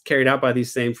is carried out by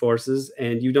these same forces,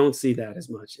 and you don't see that as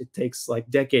much. It takes like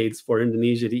decades for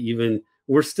Indonesia to even,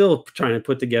 we're still trying to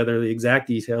put together the exact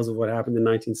details of what happened in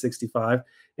 1965,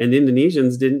 and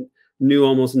Indonesians knew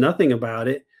almost nothing about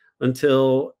it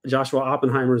until Joshua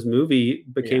Oppenheimer's movie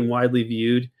became widely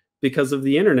viewed because of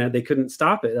the internet. They couldn't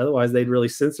stop it. Otherwise, they'd really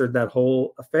censored that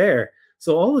whole affair.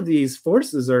 So all of these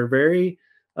forces are very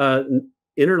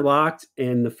interlocked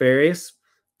and nefarious.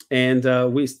 And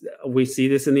we see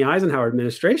this in the Eisenhower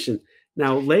administration.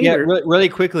 Now, later... Yeah, really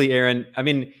quickly, Aaron. I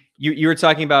mean, you were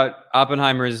talking about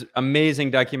Oppenheimer's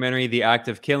amazing documentary, The Act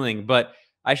of Killing. But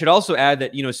I should also add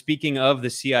that, speaking of the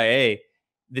CIA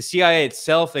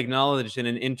itself acknowledged in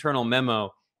an internal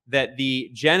memo that the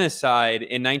genocide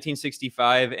in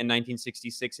 1965 and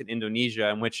 1966 in Indonesia,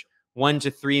 in which 1 to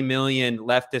 3 million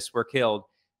leftists were killed,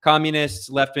 communists,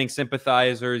 left-wing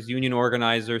sympathizers, union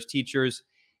organizers, teachers,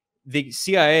 the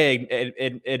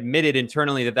CIA admitted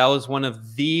internally that was one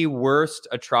of the worst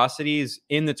atrocities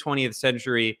in the 20th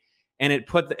century, and it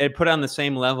put on the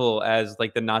same level as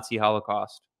like the Nazi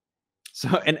Holocaust. So,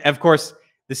 and of course,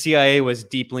 the CIA was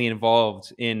deeply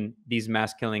involved in these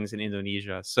mass killings in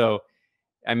Indonesia. So,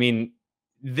 I mean,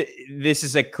 this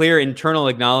is a clear internal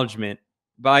acknowledgement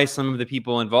by some of the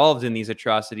people involved in these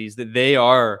atrocities that they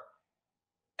are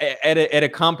at a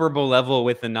comparable level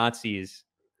with the Nazis.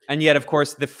 And yet, of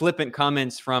course, the flippant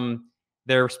comments from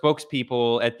their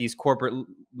spokespeople at these corporate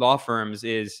law firms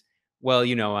is, well,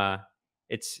 we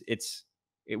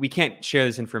can't share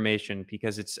this information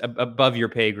because it's above your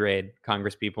pay grade,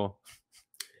 Congress people.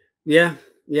 Yeah.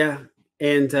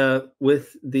 And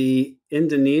with the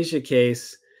Indonesia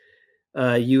case,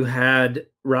 you had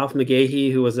Ralph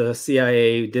McGahey, who was a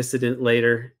CIA dissident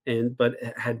later, but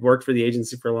had worked for the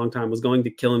agency for a long time, was going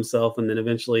to kill himself, and then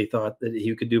eventually thought that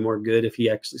he could do more good if he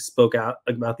actually spoke out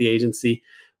about the agency.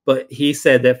 But he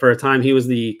said that for a time he was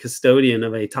the custodian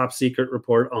of a top secret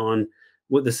report on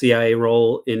what the CIA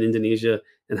role in Indonesia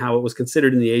and how it was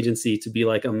considered in the agency to be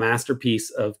like a masterpiece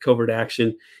of covert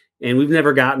action. And we've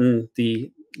never gotten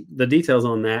the details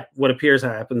on that. What appears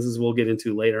happens is we'll get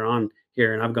into later on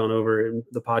here, and I've gone over in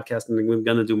the podcast, and we're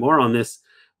going to do more on this.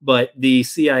 But the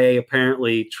CIA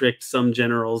apparently tricked some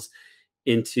generals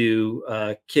into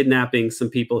kidnapping some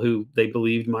people who they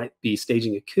believed might be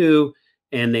staging a coup,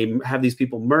 and they have these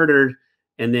people murdered.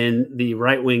 And then the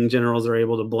right-wing generals are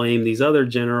able to blame these other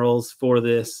generals for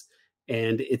this,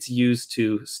 and it's used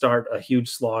to start a huge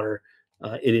slaughter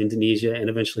in Indonesia, and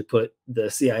eventually put the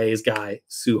CIA's guy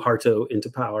Suharto into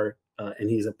power, and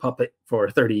he's a puppet for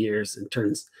 30 years and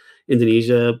turns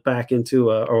Indonesia back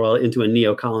into a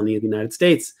neo-colony of the United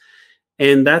States.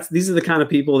 And these are the kind of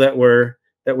people that we're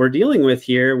dealing with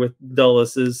here, with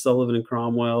Dulles, Sullivan and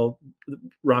Cromwell,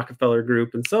 Rockefeller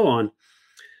Group, and so on.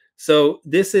 So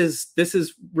this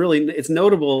is really, it's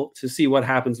notable to see what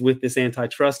happens with this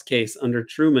antitrust case under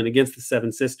Truman against the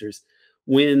Seven Sisters.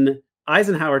 When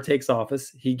Eisenhower takes office,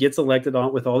 he gets elected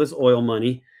with all this oil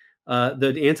money.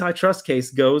 The antitrust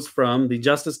case goes from the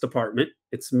Justice Department.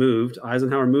 It's moved.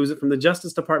 Eisenhower moves it from the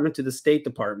Justice Department to the State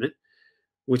Department,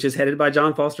 which is headed by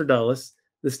John Foster Dulles.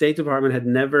 The State Department had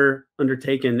never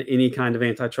undertaken any kind of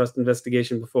antitrust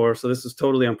investigation before, so this was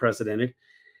totally unprecedented.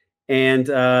 And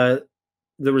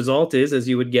the result is, as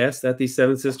you would guess, that these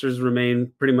Seven Sisters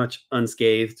remain pretty much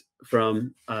unscathed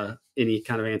from any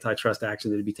kind of antitrust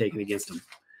action that would be taken against them.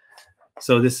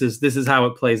 So this is how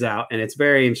it plays out, and it's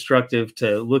very instructive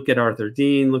to look at Arthur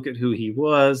Dean, look at who he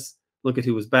was, look at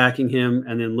who was backing him,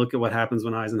 and then look at what happens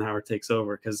when Eisenhower takes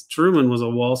over. Because Truman was a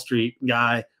Wall Street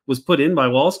guy, was put in by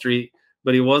Wall Street,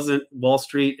 but he wasn't Wall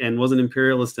Street and wasn't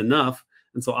imperialist enough,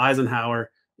 and so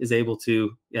Eisenhower is able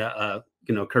to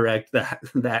correct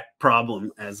that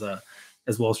problem as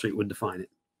Wall Street would define it.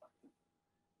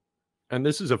 And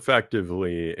this is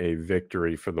effectively a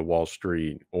victory for the Wall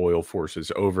Street oil forces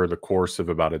over the course of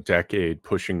about a decade,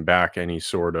 pushing back any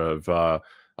sort of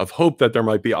hope that there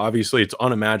might be. Obviously, it's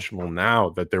unimaginable now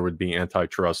that there would be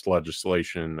antitrust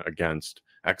legislation against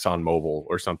ExxonMobil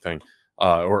or something,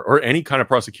 or any kind of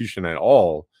prosecution at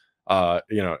all.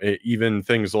 Even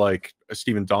things like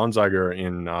Steven Donziger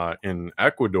in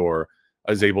Ecuador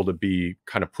is able to be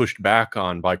kind of pushed back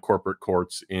on by corporate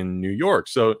courts in New York.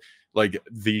 So, like,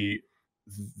 the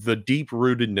deep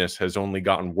rootedness has only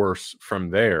gotten worse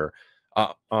from there.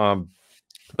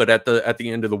 But at the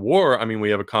end of the war, I mean, we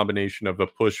have a combination of the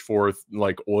push for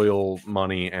like oil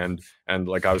money and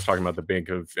like I was talking about the Bank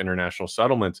of International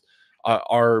Settlements.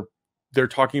 They're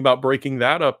talking about breaking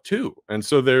that up too, and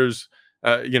so there's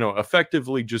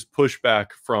effectively just pushback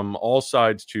from all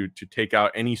sides to take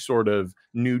out any sort of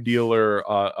New Dealer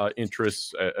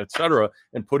interests, etc.,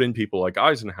 and put in people like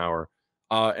Eisenhower.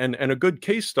 And a good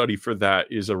case study for that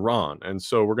is Iran. And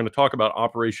so we're going to talk about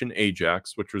Operation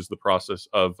Ajax, which was the process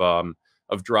of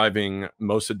driving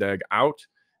Mossadegh out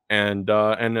and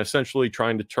essentially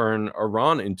trying to turn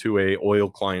Iran into a oil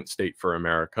client state for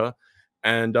America.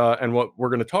 And what we're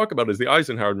going to talk about is the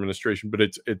Eisenhower administration, but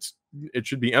it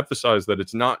should be emphasized that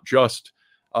it's not just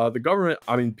the government.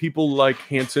 I mean, people like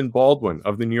Hanson Baldwin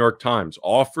of the New York Times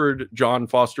offered John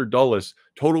Foster Dulles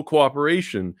total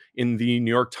cooperation in the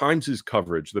New York Times's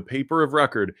coverage, the paper of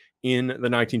record in the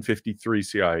 1953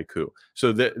 CIA coup.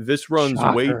 So this runs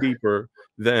way deeper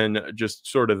than just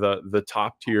sort of the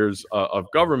top tiers of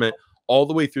government, all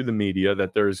the way through the media,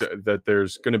 that there's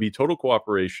going to be total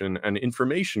cooperation and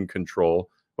information control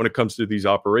when it comes to these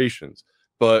operations.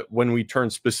 But when we turn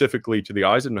specifically to the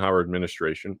Eisenhower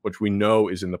administration, which we know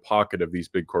is in the pocket of these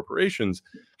big corporations,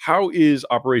 how is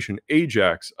Operation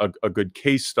Ajax a good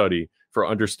case study for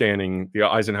understanding the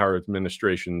Eisenhower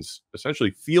administration's essentially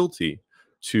fealty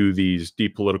to these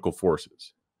deep political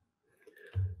forces?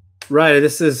 Right.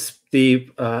 This is the,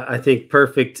 I think,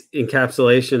 perfect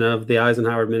encapsulation of the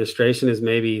Eisenhower administration is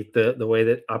maybe the way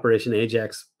that Operation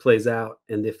Ajax plays out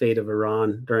and the fate of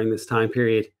Iran during this time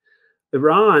period.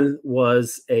 Iran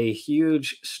was a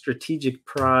huge strategic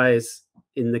prize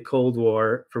in the Cold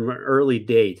War from an early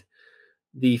date.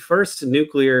 The first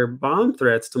nuclear bomb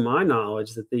threats, to my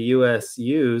knowledge, that the U.S.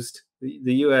 used,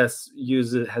 the U.S.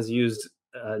 has used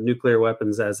nuclear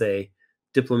weapons as a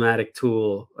diplomatic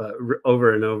tool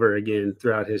over and over again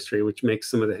throughout history, which makes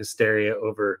some of the hysteria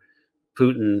over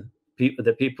Putin,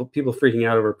 people freaking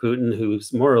out over Putin,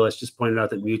 who's more or less just pointed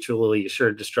out that mutually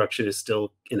assured destruction is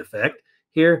still in effect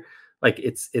here. Like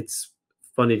it's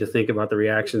funny to think about the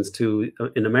reactions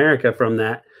in America from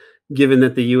that, given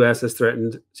that the U.S. has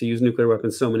threatened to use nuclear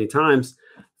weapons so many times.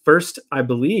 First, I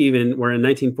believe, we're in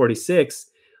 1946.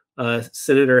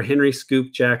 Senator Henry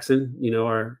Scoop Jackson,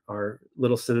 our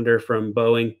little senator from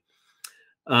Boeing,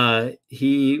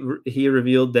 he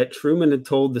revealed that Truman had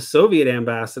told the Soviet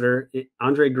ambassador,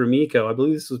 Andrei Gromyko, I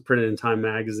believe this was printed in Time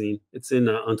magazine, it's in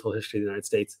Untold History of the United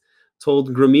States,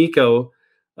 told Gromyko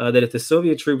that if the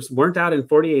Soviet troops weren't out in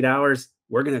 48 hours,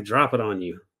 we're going to drop it on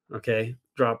you. Okay,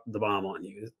 drop the bomb on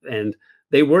you. And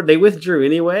they withdrew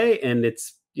anyway. And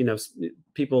it's,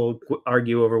 people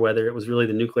argue over whether it was really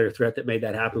the nuclear threat that made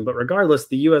that happen. But regardless,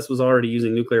 the U.S. was already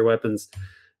using nuclear weapons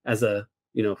as a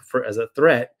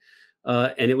threat.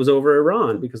 And it was over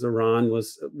Iran because Iran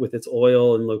was, with its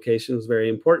oil and location, was very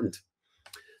important.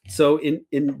 So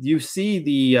you see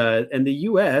and the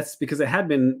U.S., because it had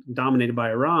been dominated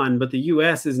by Iran, but the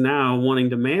U.S. is now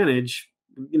wanting to manage,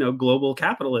 global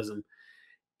capitalism.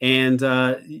 And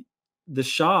the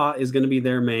Shah is going to be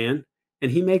their man.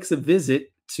 And he makes a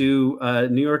visit to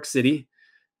New York City,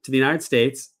 to the United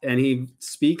States, and he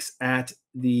speaks at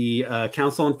the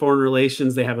Council on Foreign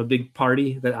Relations. They have a big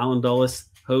party that Allen Dulles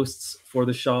hosts for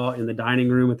the Shah in the dining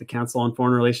room at the Council on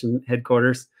Foreign Relations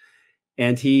headquarters.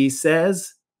 And he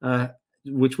says,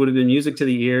 which would have been music to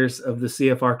the ears of the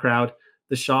CFR crowd,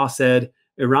 the Shah said,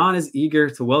 "Iran is eager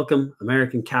to welcome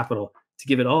American capital, to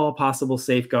give it all possible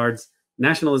safeguards.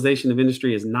 Nationalization of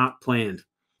industry is not planned."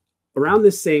 Around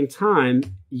this same time,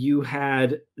 you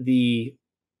had these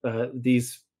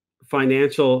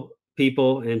financial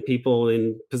people and people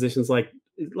in positions like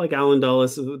Allen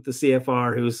Dulles with the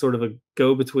CFR, who's sort of a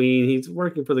go-between. He's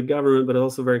working for the government, but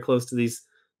also very close to these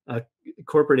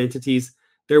corporate entities.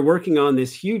 They're working on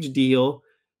this huge deal,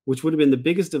 which would have been the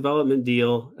biggest development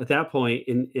deal at that point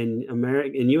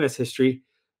in U.S. history.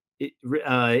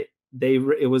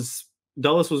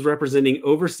 Dulles was representing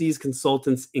Overseas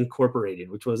Consultants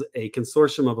Incorporated, which was a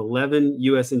consortium of 11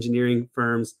 U.S. engineering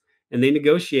firms, and they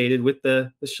negotiated with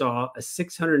the Shah a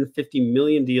 $650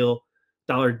 million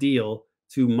deal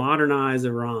to modernize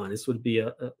Iran. This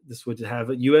would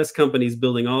have U.S. companies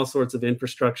building all sorts of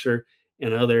infrastructure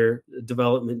and other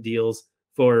development deals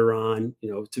for Iran,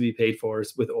 to be paid for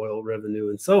with oil revenue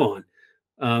and so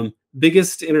on.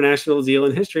 Biggest international deal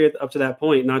in history up to that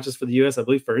point, not just for the U.S., I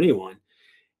believe for anyone.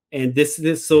 And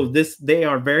they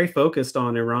are very focused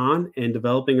on Iran and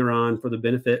developing Iran for the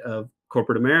benefit of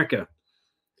corporate America.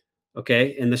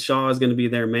 Okay, and the Shah is going to be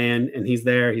their man, and he's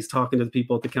there. He's talking to the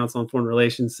people at the Council on Foreign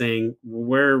Relations, saying,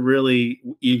 "We're really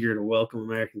eager to welcome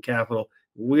American capital.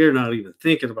 We're not even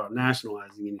thinking about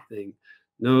nationalizing anything.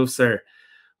 No, sir."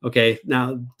 Okay,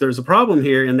 now there's a problem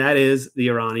here, and that is the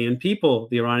Iranian people.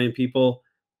 The Iranian people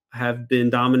have been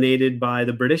dominated by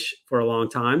the British for a long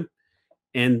time,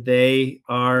 and they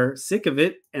are sick of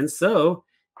it. And so,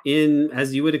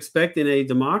 as you would expect in a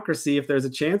democracy, if there's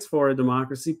a chance for a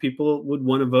democracy, people would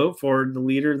want to vote for the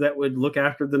leader that would look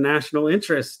after the national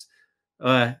interest.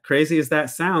 Crazy as that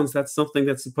sounds, that's something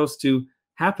that's supposed to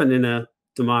happen in a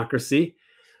democracy.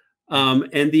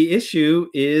 And the issue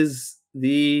is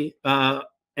the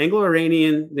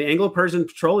Anglo-Persian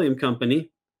Petroleum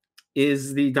Company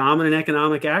is the dominant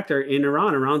economic actor in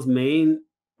Iran. Iran's main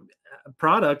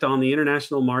product on the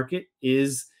international market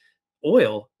is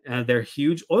oil. They're a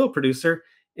huge oil producer,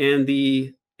 and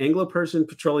the Anglo-Persian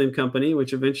Petroleum Company,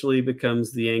 which eventually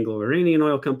becomes the Anglo-Iranian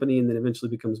Oil Company and then eventually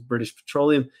becomes British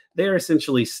Petroleum, they're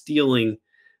essentially stealing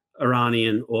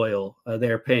Iranian oil.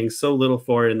 They're paying so little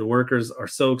for it, and the workers are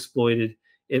so exploited.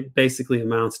 It basically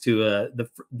amounts to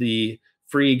the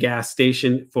free gas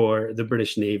station for the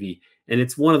British Navy. And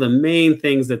it's one of the main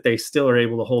things that they still are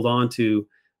able to hold on to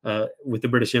with the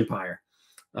British Empire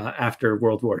after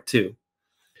World War II.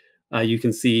 You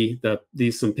can see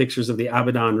some pictures of the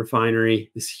Abadan refinery,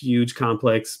 this huge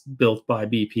complex built by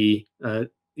BP. I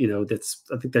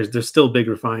think there's still big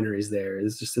refineries there.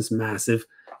 It's just this massive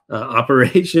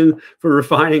operation for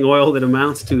refining oil that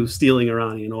amounts to stealing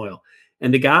Iranian oil.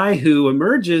 And the guy who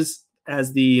emerges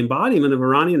as the embodiment of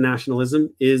Iranian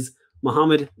nationalism is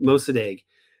Mohammad Mosaddegh.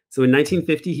 So in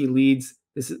 1950, he leads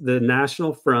the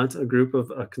National Front, a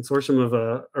consortium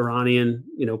of Iranian,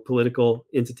 political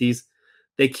entities.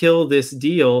 They kill this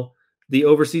deal, the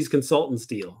overseas consultants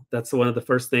deal. That's one of the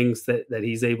first things that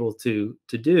he's able to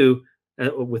do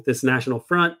with this National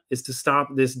Front, is to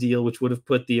stop this deal, which would have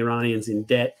put the Iranians in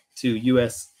debt to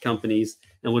U.S. companies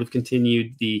and would have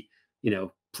continued the,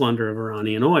 plunder of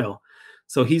Iranian oil.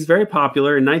 So he's very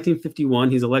popular. In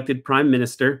 1951, he's elected prime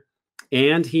minister,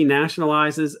 and he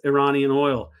nationalizes Iranian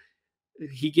oil.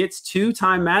 He gets 2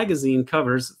 Time magazine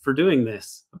covers for doing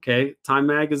this. Okay, Time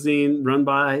magazine, run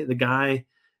by the guy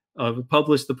the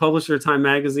publisher of Time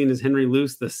magazine is Henry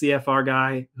Luce, the CFR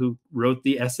guy who wrote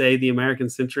the essay "The American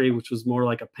Century," which was more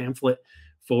like a pamphlet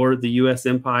for the U.S.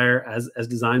 empire as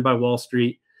designed by Wall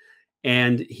Street.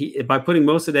 And by putting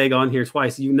Mossadegh on here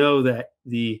twice, that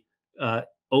the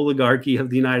oligarchy of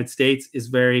the United States is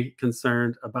very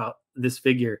concerned about this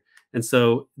figure. And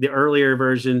so the earlier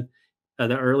version,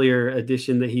 the earlier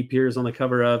edition that he appears on the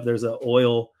cover of, there's an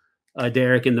oil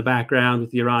derrick in the background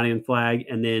with the Iranian flag.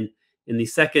 And then in the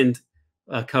second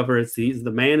cover, he's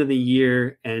the man of the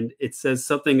year. And it says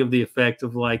something of the effect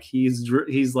of like, he's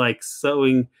like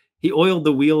he oiled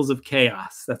the wheels of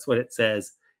chaos. That's what it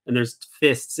says. And there's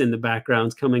fists in the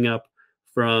backgrounds coming up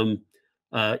from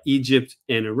Egypt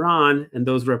and Iran, and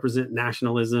those represent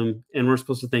nationalism. And we're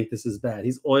supposed to think this is bad.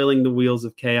 He's oiling the wheels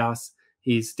of chaos.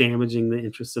 He's damaging the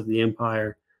interests of the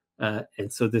empire,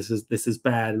 and so this is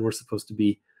bad. And we're supposed to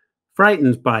be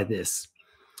frightened by this.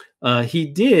 He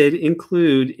did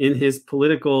include in his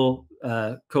political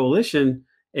coalition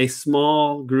a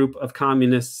small group of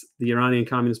communists, the Iranian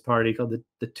Communist Party, called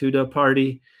the Tuda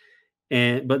Party.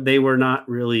 But they were not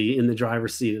really in the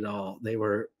driver's seat at all. They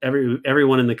were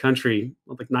everyone in the country,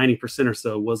 like 90% or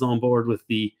so, was on board with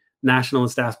the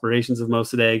nationalist aspirations of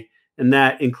Mossadegh, and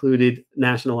that included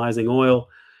nationalizing oil.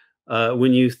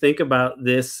 When you think about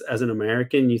this as an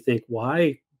American, you think,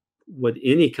 why would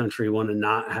any country want to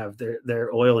not have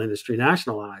their oil industry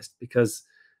nationalized? Because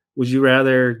would you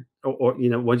rather,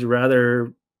 would you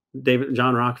rather David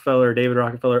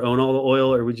Rockefeller own all the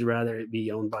oil, or would you rather it be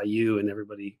owned by you and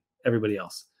everybody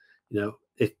else?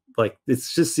 It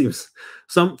just seems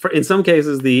in some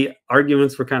cases the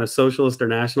arguments for kind of socialist or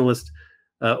nationalist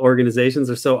organizations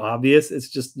are so obvious. It's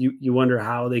just you wonder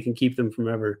how they can keep them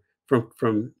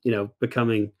from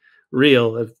becoming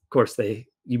real. Of course,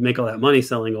 you make all that money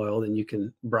selling oil, then you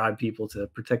can bribe people to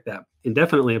protect that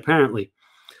indefinitely, apparently.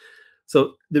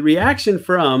 So the reaction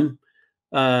from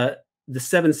the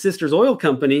Seven Sisters Oil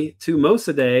Company to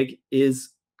Mossadegh is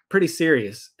pretty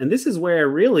serious. And this is where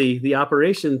really the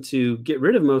operation to get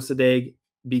rid of Mossadegh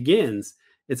begins.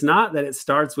 It's not that it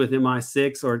starts with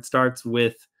MI6 or it starts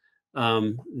with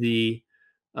the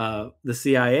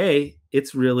CIA.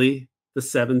 It's really the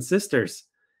Seven Sisters.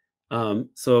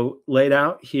 So laid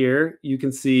out here, you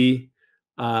can see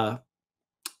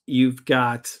you've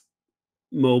got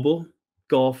Mobil,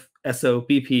 Gulf, Esso,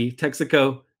 BP,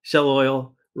 Texaco, Shell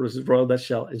Oil, Royal Dutch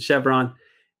Shell, and Chevron,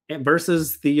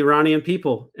 versus the Iranian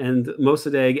people and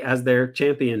Mossadegh as their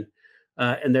champion.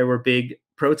 And there were big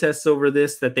protests over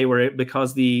this, that they were,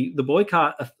 because the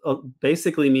boycott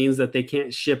basically means that they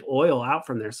can't ship oil out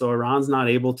from there. So Iran's not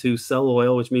able to sell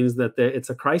oil, which means that it's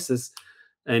a crisis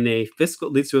and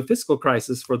leads to a fiscal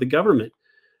crisis for the government.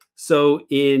 So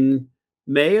in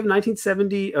May of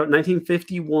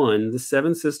 1951, the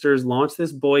Seven Sisters launched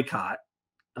this boycott,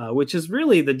 which is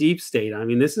really the deep state. I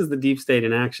mean, this is the deep state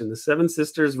in action. The Seven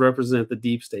Sisters represent the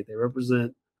deep state. They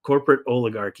represent corporate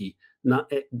oligarchy,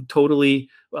 not totally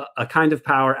a kind of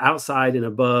power outside and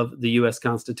above the U.S.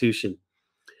 Constitution.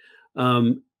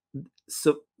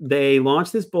 So they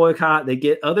launch this boycott. They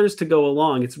get others to go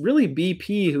along. It's really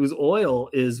BP whose oil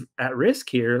is at risk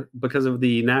here because of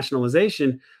the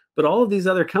nationalization. But all of these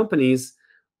other companies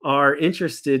are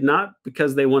interested, not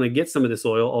because they want to get some of this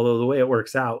oil, although the way it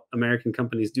works out, American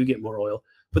companies do get more oil.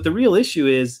 But the real issue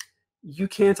is you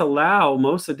can't allow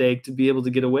Mossadegh to be able to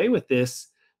get away with this,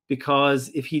 because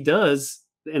if he does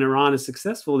and Iran is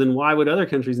successful, then why would other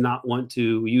countries not want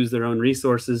to use their own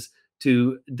resources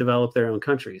to develop their own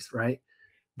countries, right?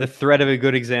 The threat of a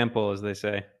good example, as they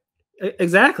say.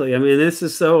 Exactly. I mean, this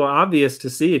is so obvious to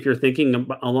see if you're thinking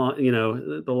along,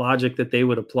 the logic that they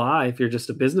would apply. If you're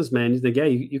just a businessman, you think, yeah,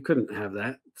 you couldn't have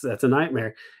that. That's a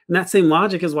nightmare. And that same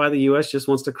logic is why the U.S. just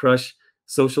wants to crush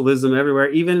socialism everywhere,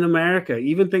 even in America.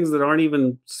 Even things that aren't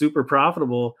even super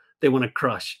profitable, they want to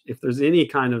crush. If there's any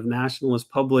kind of nationalist,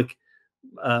 public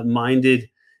minded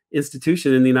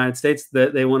institution in the United States,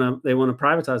 that they want to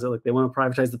privatize it. Like they want to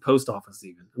privatize the post office.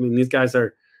 Even, I mean, these guys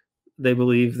they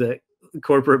believe that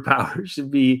corporate power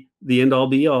should be the end all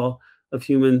be all of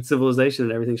human civilization,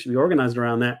 and everything should be organized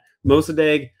around that.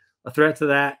 Mossadegh, a threat to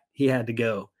that, he had to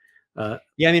go.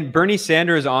 Yeah, I mean, Bernie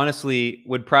Sanders honestly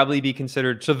would probably be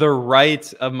considered to the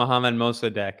right of Mohammad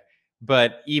Mosaddegh,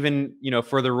 but even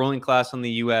for the ruling class in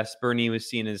the U.S., Bernie was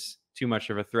seen as too much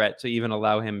of a threat to even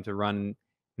allow him to run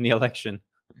in the election.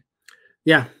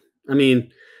 Yeah, I mean,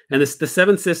 and the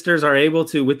Seven Sisters are able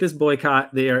to, with this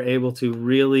boycott, they are able to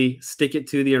really stick it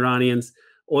to the Iranians.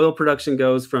 Oil production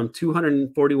goes from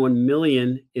 241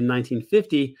 million in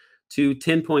 1950 to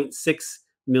 10.6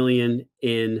 million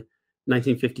in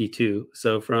 1952.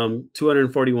 So from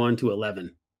 241 to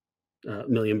 11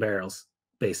 million barrels,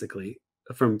 basically,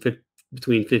 from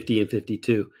between 50 and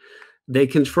 52. They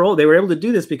were able to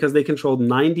do this because they controlled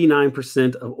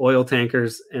 99% of oil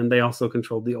tankers, and they also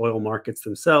controlled the oil markets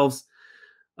themselves.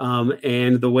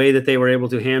 And the way that they were able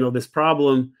to handle this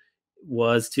problem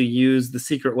was to use the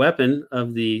secret weapon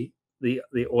of the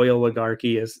oil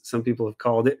oligarchy, as some people have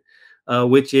called it,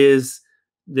 which is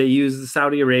they use the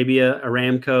Saudi Arabia,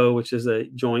 Aramco, which is a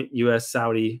joint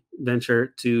U.S.-Saudi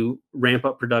venture, to ramp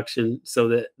up production so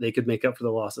that they could make up for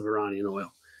the loss of Iranian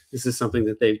oil. This is something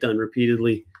that they've done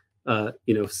repeatedly,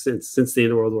 since the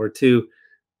end of World War II.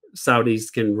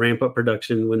 Saudis can ramp up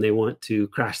production when they want to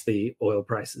crash the oil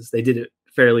prices. They did it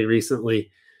fairly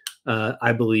recently,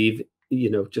 I believe,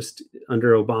 just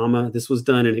under Obama, this was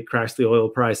done and it crashed the oil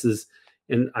prices.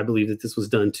 And I believe that this was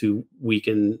done to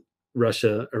weaken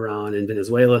Russia, Iran, and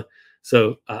Venezuela.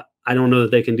 So I don't know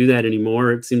that they can do that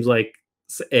anymore. It seems like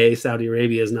A, Saudi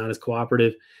Arabia is not as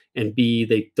cooperative, and B,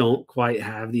 they don't quite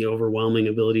have the overwhelming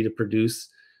ability to produce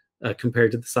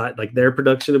compared to the side. Like their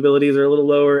production abilities are a little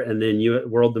lower, and then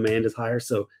world demand is higher.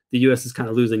 So the U.S. is kind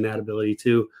of losing that ability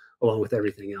too, along with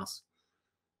everything else.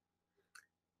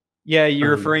 Yeah, you're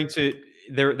referring to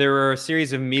there were a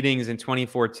series of meetings in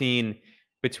 2014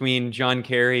 between John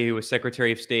Kerry, who was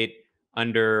Secretary of State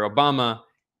under Obama,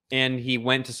 and he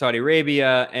went to Saudi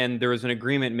Arabia, and there was an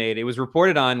agreement made. It was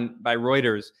reported on by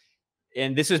Reuters,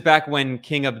 and this is back when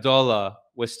King Abdullah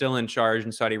was still in charge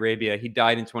in Saudi Arabia. He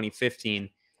died in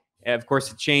 2015. Of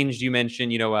course, it changed. You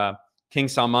mentioned, King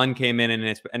Salman came in,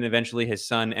 and eventually his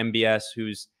son MBS,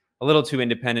 who's a little too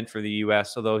independent for the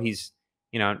U.S., although he's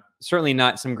certainly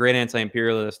not some great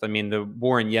anti-imperialist. I mean, the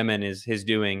war in Yemen is his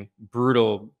doing,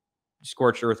 brutal,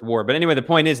 scorched earth war. But anyway, the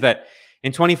point is that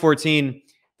in 2014,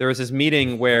 there was this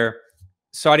meeting where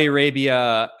Saudi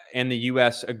Arabia and the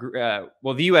U.S. The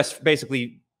U.S.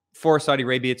 basically forced Saudi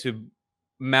Arabia to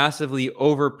massively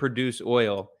overproduce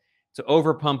oil, to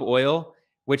overpump oil,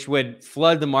 which would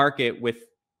flood the market with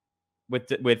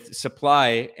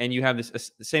supply, and you have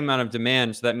the same amount of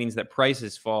demand. So that means that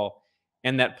prices fall,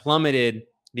 and that plummeted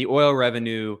the oil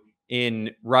revenue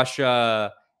in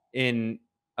Russia, in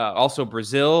also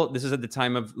Brazil. This is at the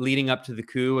time of leading up to the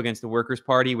coup against the Workers'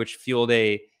 Party, which fueled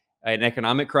an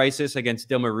economic crisis against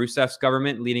Dilma Rousseff's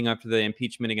government, leading up to the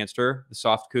impeachment against her, the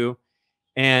soft coup.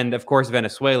 And of course,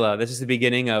 Venezuela. This is the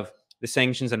beginning of the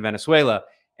sanctions on Venezuela.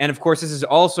 And of course, this is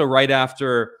also right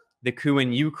after the coup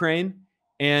in Ukraine.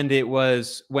 And it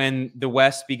was when the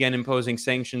West began imposing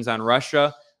sanctions on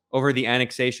Russia over the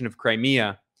annexation of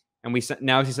Crimea. And we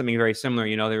now see something very similar.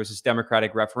 You know, there was this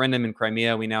democratic referendum in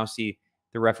Crimea. We now see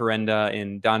the referenda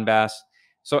in Donbass.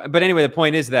 So, but anyway, the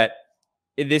point is that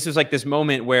this was like this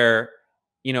moment where,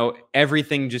 you know,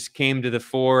 everything just came to the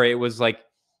fore. It was like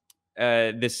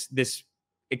this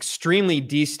extremely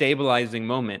destabilizing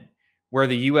moment where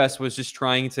the U.S. was just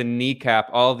trying to kneecap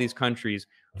all of these countries.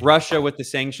 Russia with the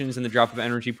sanctions and the drop of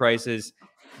energy prices.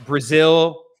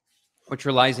 Brazil, which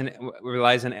relies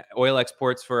on oil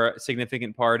exports for a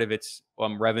significant part of its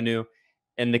revenue,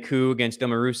 and the coup against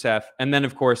Dilma Rousseff. And then,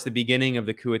 of course, the beginning of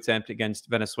the coup attempt against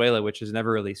Venezuela, which has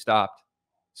never really stopped.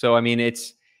 So, I mean,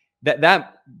 it's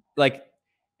that like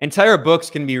entire books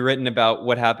can be written about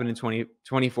what happened in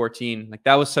 2014. Like,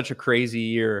 that was such a crazy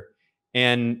year.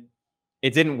 And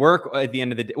it didn't work at the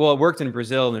end of the day. Well, it worked in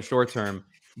Brazil in the short term,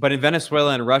 but in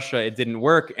Venezuela and Russia, it didn't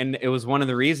work. And it was one of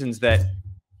the reasons that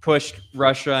pushed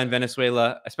Russia and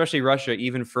Venezuela, especially Russia,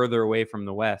 even further away from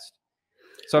the West.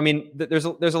 So, I mean, there's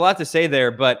a lot to say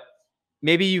there, but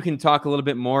maybe you can talk a little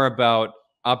bit more about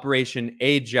Operation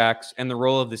Ajax and the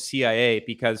role of the CIA,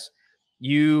 because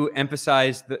you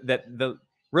emphasized that the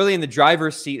really in the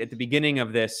driver's seat at the beginning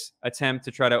of this attempt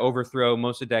to try to overthrow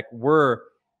Mossadegh were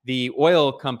the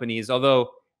oil companies, although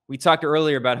we talked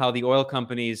earlier about how the oil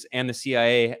companies and the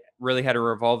CIA really had a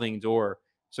revolving door.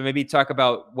 So maybe talk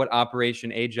about what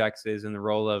Operation Ajax is and the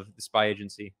role of the spy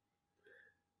agency.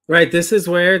 Right. This is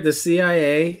where the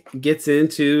CIA gets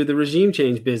into the regime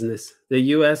change business. The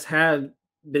U.S. had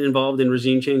been involved in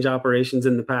regime change operations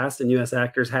in the past, and U.S.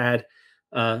 actors had,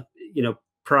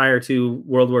 prior to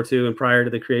World War II and prior to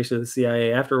the creation of the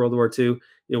CIA after World War II,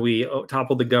 we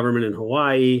toppled the government in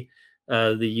Hawaii.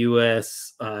 The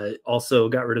U.S. Also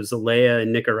got rid of Zelaya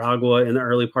in Nicaragua in the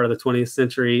early part of the 20th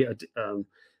century.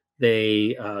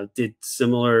 They did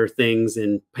similar things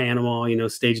in Panama,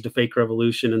 staged a fake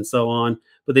revolution and so on.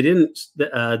 But they didn't.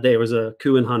 There was a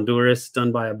coup in Honduras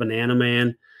done by a banana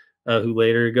man who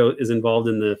later is involved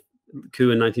in the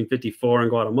coup in 1954 in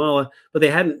Guatemala. But they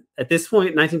hadn't, at this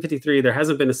point, 1953, there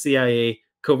hasn't been a CIA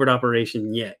covert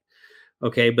operation yet.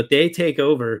 Okay, but they take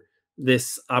over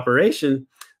this operation.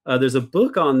 There's a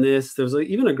book on this. There's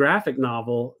even a graphic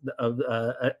novel of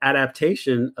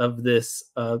adaptation of this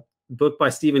book by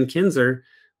Stephen Kinzer,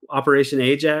 Operation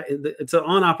Ajax. It's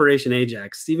on Operation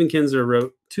Ajax. Stephen Kinzer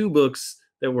wrote two books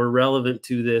that were relevant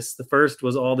to this. The first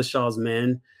was All the Shah's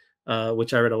Men,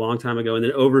 which I read a long time ago, and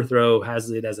then Overthrow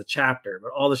has it as a chapter.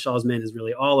 But All the Shah's Men is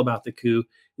really all about the coup.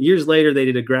 Years later, they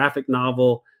did a graphic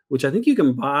novel, which I think you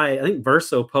can buy. I think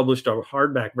Verso published a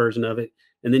hardback version of it,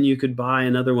 and then you could buy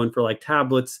another one for like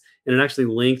tablets, and it actually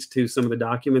linked to some of the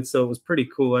documents. So it was pretty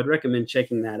cool. I'd recommend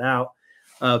checking that out.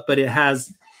 But it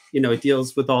has, it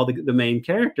deals with all the main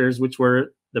characters, which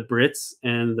were the Brits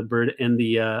and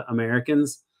the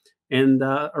Americans and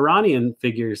Iranian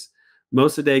figures.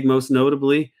 Mossadegh, most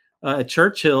notably,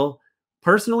 Churchill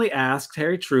personally asked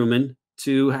Harry Truman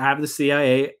to have the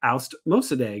CIA oust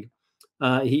Mossadegh.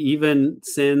 He even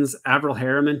sends Averell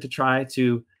Harriman to try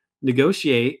to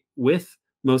negotiate with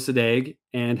Mossadegh,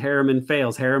 and Harriman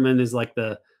fails. Harriman is like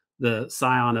the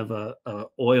scion of a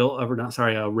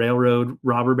railroad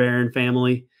robber baron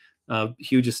family,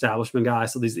 huge establishment guy.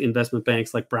 So these investment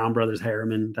banks like Brown Brothers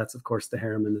Harriman, that's of course the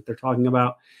Harriman that they're talking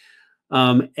about.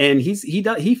 And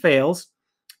he fails,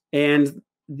 and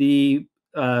the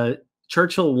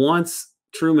Churchill wants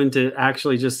Truman to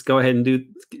actually just go ahead and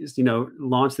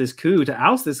launch this coup to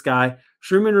oust this guy.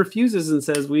 Truman refuses and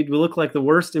says, we look like the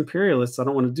worst imperialists. I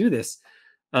don't want to do this.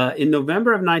 In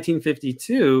November of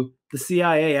 1952, the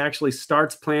CIA actually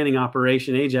starts planning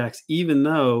Operation Ajax, even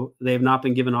though they have not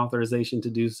been given authorization to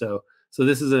do so. So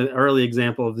this is an early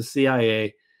example of the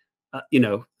CIA,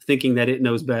 thinking that it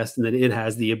knows best and that it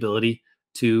has the ability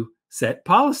to set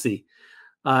policy.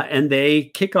 And they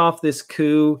kick off this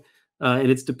coup, and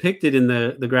it's depicted in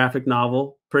the graphic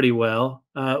novel pretty well,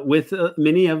 with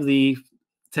many of the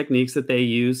techniques that they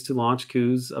use to launch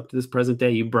coups up to this present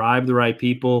day. You bribe the right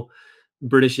people.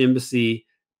 British embassy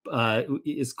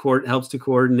helps to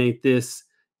coordinate this,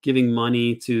 giving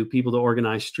money to people to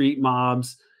organize street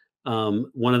mobs.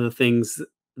 One of the things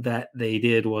that they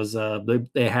did was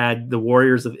they had the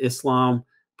Warriors of Islam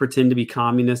pretend to be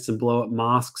communists and blow up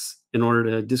mosques in order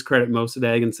to discredit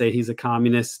Mossadegh and say he's a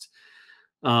communist.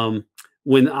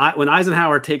 When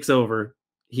Eisenhower takes over,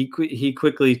 he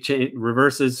quickly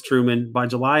reverses Truman. By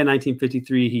July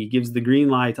 1953, he gives the green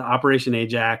light to Operation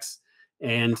Ajax,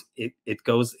 and it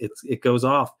goes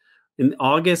off. In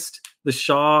August, the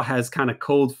Shah has kind of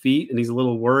cold feet, and he's a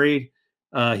little worried.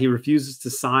 He refuses to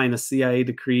sign a CIA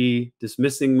decree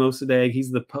dismissing Mossadegh.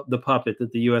 He's the puppet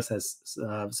that the U.S. has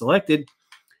selected.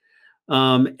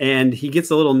 And he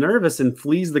gets a little nervous and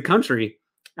flees the country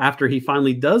after he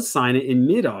finally does sign it in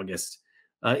mid-August.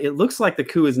 It looks like the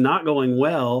coup is not going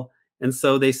well, and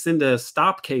so they send a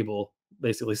stop cable,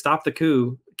 basically stop the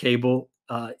coup cable,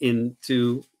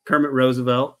 into Kermit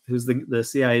Roosevelt, who's the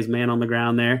CIA's man on the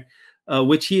ground there,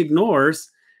 which he ignores,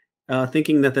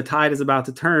 thinking that the tide is about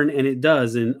to turn, and it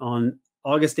does. And on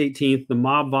August 18th, the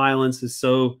mob violence is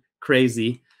so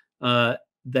crazy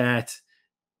that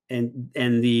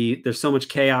there's so much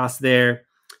chaos there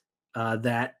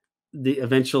that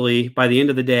eventually, by the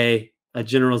end of the day,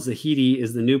 General Zahedi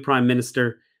is the new prime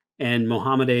minister, and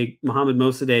Mohammad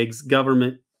Mossadegh's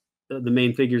government, the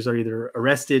main figures, are either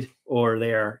arrested or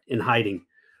they are in hiding.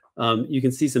 You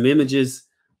can see some images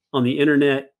on the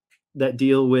internet that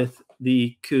deal with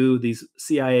the coup, these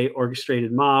CIA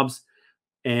orchestrated mobs,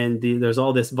 and there's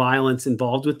all this violence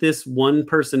involved with this. One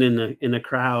person in a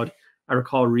crowd, I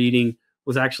recall reading,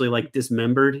 was actually like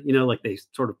dismembered, like they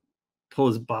sort of pull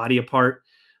his body apart.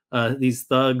 These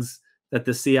thugs that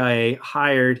the CIA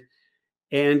hired.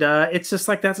 And it's just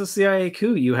like, that's a CIA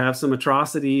coup. You have some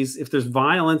atrocities. If there's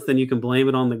violence, then you can blame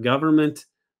it on the government.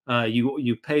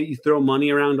 You throw money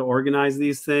around to organize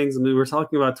these things. I mean, we're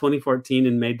talking about 2014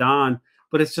 in Maidan,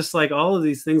 but it's just like all of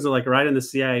these things are like right in the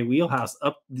CIA wheelhouse.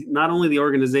 Up not only the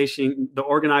organizing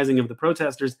of the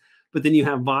protesters, but then you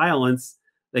have violence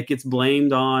that gets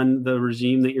blamed on the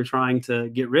regime that you're trying to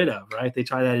get rid of, right? They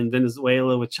try that in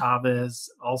Venezuela with Chavez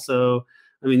also.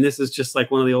 I mean, this is just like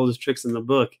one of the oldest tricks in the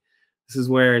book. This is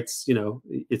where it's,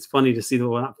 it's funny to see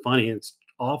well, not funny, it's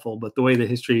awful, but the way that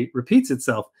history repeats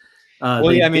itself.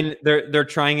 Well, yeah, I mean, they're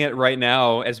trying it right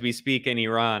now as we speak in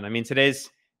Iran. I mean, today's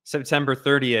September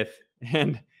 30th,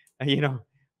 and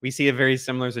we see a very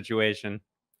similar situation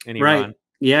in Iran. Right.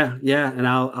 Yeah, and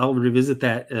I'll revisit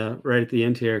that right at the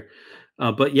end here.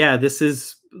 But yeah, this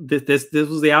was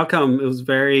the outcome. It was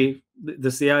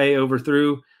the CIA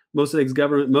overthrew Mossadegh's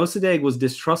government. Mossadegh was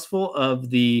distrustful of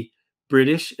the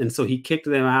British, and so he kicked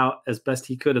them out as best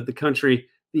he could of the country.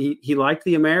 He liked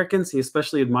the Americans. He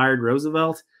especially admired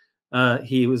Roosevelt.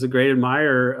 He was a great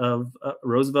admirer of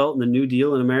Roosevelt and the New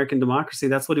Deal and American democracy.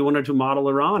 That's what he wanted to model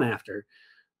Iran after.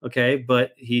 Okay,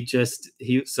 but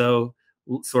so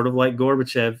sort of like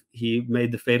Gorbachev, he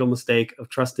made the fatal mistake of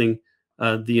trusting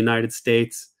the United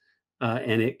States,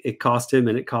 and it cost him,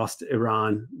 and it cost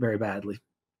Iran very badly.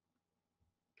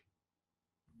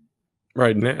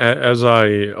 Right. And as I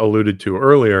alluded to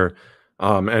earlier,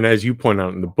 and as you point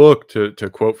out in the book, to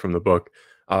quote from the book,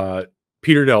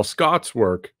 Peter Dale Scott's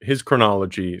work, his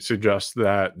chronology suggests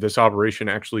that this operation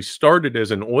actually started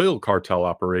as an oil cartel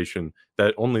operation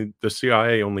that only the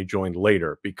CIA only joined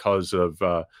later because of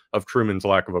Truman's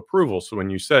lack of approval. So when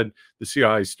you said the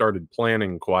CIA started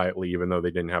planning quietly, even though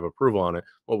they didn't have approval on it,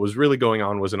 what was really going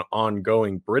on was an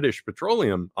ongoing British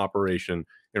petroleum operation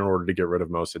in order to get rid of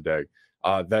Mossadegh.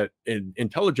 That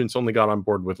intelligence only got on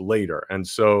board with later. And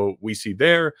so we see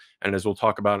there, and as we'll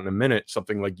talk about in a minute,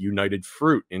 something like United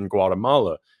Fruit in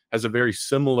Guatemala has a very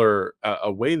similar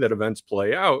a way that events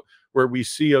play out, where we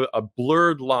see a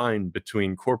blurred line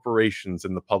between corporations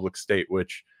and the public state,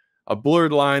 which a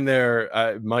blurred line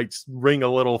there might ring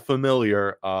a little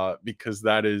familiar because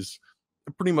that is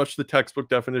pretty much the textbook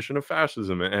definition of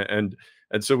fascism. And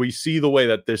so we see the way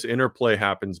that this interplay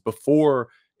happens before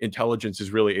intelligence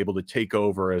is really able to take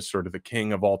over as sort of the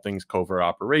king of all things covert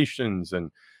operations,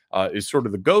 and is sort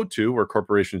of the go-to where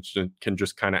corporations can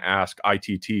just kind of ask.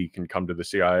 ITT can come to the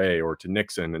CIA or to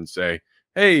Nixon and say,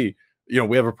 hey,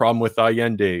 we have a problem with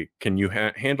Allende. Can you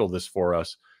handle this for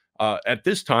us? At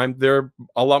this time, they're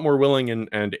a lot more willing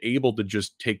and able to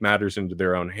just take matters into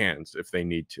their own hands if they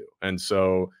need to. And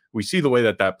so we see the way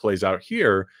that plays out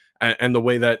here, and the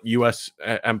way that U.S.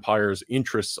 empire's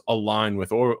interests align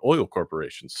with oil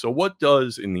corporations. So what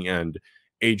does, in the end,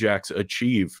 Ajax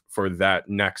achieve for that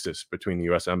nexus between the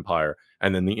U.S. empire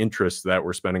and then the interests that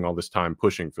we're spending all this time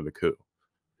pushing for the coup?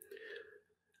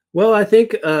 Well, I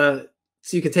think so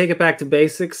you can take it back to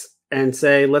basics and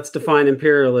say, let's define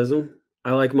imperialism.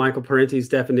 I like Michael Parenti's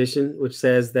definition, which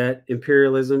says that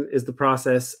imperialism is the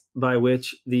process by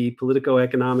which the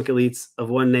politico-economic elites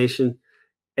of one nation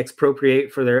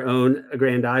expropriate for their own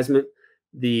aggrandizement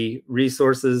the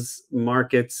resources,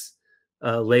 markets,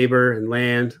 labor, and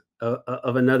land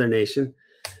of another nation,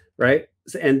 right?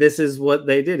 And this is what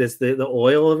they did. It's the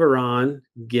oil of Iran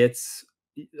gets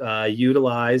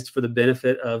utilized for the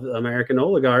benefit of American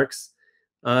oligarchs.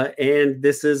 And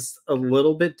this is a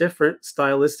little bit different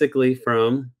stylistically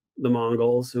from the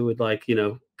Mongols, who would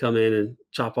come in and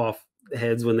chop off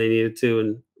heads when they needed to,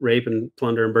 and rape and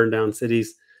plunder and burn down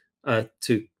cities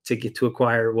to get to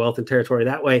acquire wealth and territory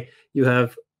that way. You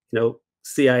have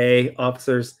CIA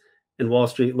officers and Wall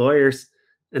Street lawyers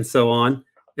and so on.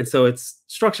 And so it's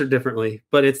structured differently,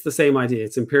 but it's the same idea.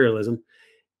 It's imperialism.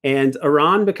 And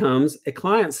Iran becomes a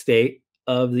client state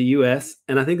of the US.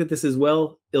 And I think that this is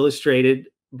well illustrated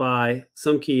by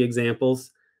some key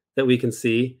examples that we can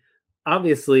see.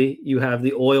 Obviously, you have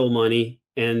the oil money,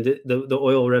 and the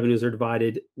oil revenues are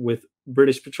divided, with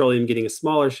British Petroleum getting a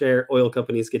smaller share, oil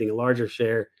companies getting a larger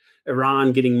share,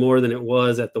 Iran getting more than it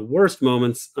was at the worst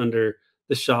moments under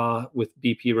the Shah, with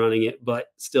BP running it, but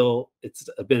still it's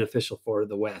beneficial for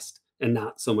the West and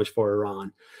not so much for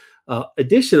Iran.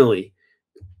 Additionally,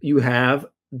 you have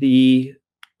the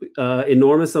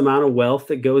enormous amount of wealth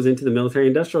that goes into the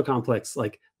military-industrial complex,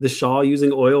 like the Shah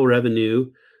using oil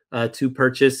revenue to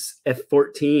purchase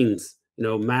F-14s,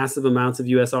 massive amounts of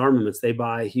U.S. armaments. They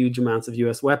buy huge amounts of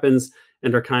U.S. weapons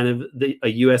and are kind of a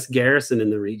U.S. garrison in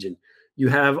the region. You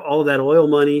have all of that oil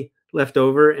money left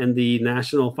over and the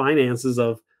national finances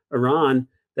of Iran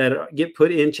that get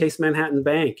put in Chase Manhattan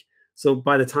Bank. So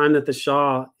by the time that the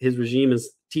Shah, his regime,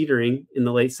 is teetering in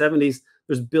the late 70s,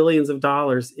 there's billions of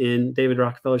dollars in David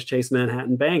Rockefeller's Chase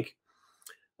Manhattan Bank.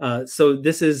 So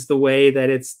this is the way that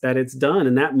it's done.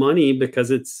 And that money,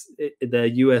 because it's the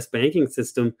U.S. banking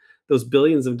system, those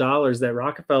billions of dollars that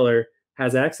Rockefeller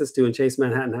has access to and Chase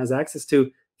Manhattan has access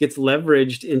to, gets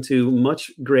leveraged into much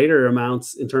greater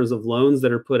amounts in terms of loans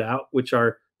that are put out, which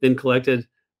are then collected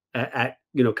at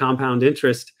compound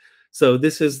interest. So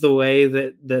this is the way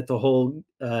that the whole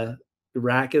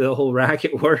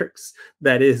racket works.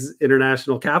 That is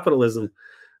international capitalism.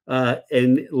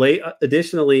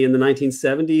 Additionally, in the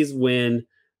 1970s, when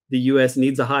the U.S.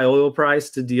 needs a high oil price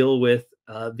to deal with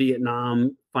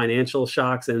Vietnam financial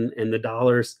shocks and the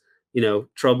dollar's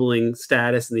troubling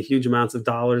status and the huge amounts of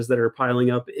dollars that are piling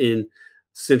up in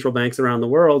central banks around the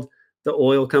world, the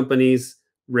oil companies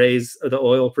the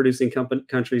oil producing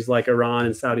countries like Iran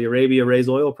and Saudi Arabia raise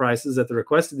oil prices at the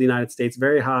request of the United States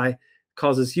very high,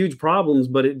 causes huge problems,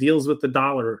 but it deals with the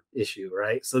dollar issue,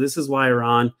 right? So this is why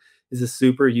Iran is a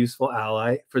super useful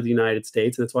ally for the United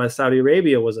States. And that's why Saudi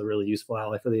Arabia was a really useful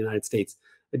ally for the United States.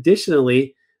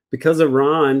 Additionally, because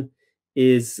Iran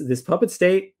is this puppet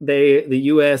state, the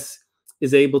U.S.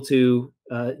 is able to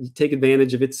take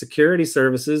advantage of its security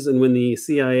services. And when the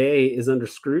CIA is under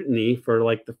scrutiny for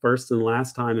like the first and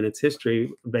last time in its history,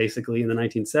 basically in the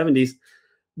 1970s,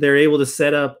 they're able to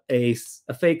set up a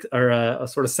fake or a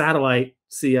sort of satellite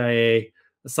CIA,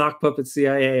 a sock puppet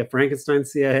CIA, a Frankenstein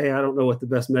CIA. I don't know what the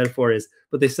best metaphor is,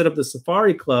 but they set up the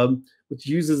Safari Club, which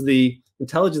uses the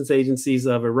intelligence agencies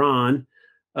of Iran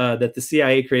that the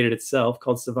CIA created itself,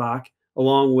 called SAVAK,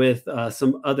 along with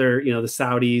some other, the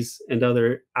Saudis and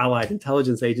other allied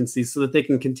intelligence agencies, so that they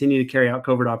can continue to carry out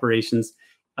covert operations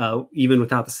even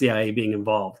without the CIA being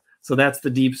involved. So that's the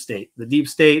deep state. The deep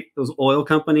state, those oil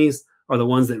companies, are the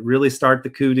ones that really start the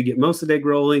coup to get Mossadegh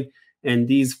rolling. And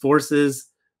these forces,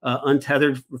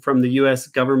 untethered from the U.S.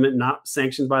 government, not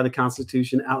sanctioned by the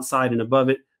Constitution, outside and above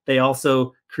it, they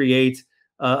also create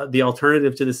the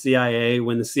alternative to the CIA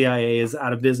when the CIA is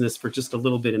out of business for just a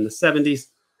little bit in the 70s.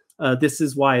 This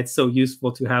is why it's so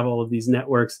useful to have all of these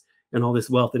networks and all this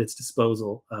wealth at its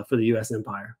disposal for the U.S.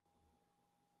 empire.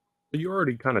 You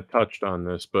already kind of touched on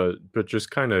this, but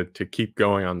just kind of to keep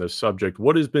going on this subject,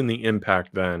 what has been the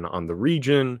impact then on the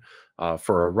region,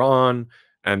 for Iran,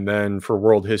 and then for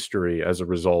world history as a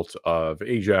result of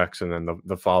Ajax, and then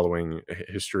the following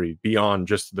history beyond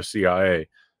just the CIA,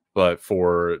 but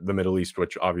for the Middle East,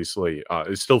 which obviously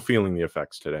is still feeling the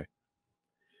effects today?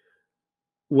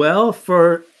 Well,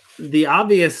 for the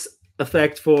obvious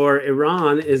effect for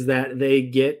Iran is that they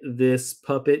get this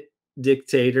puppet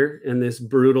dictator and this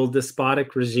brutal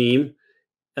despotic regime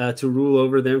to rule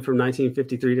over them from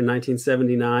 1953 to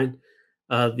 1979.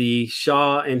 The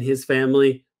Shah and his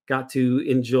family got to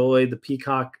enjoy the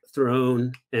peacock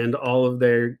throne and all of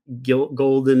their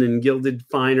golden and gilded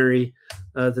finery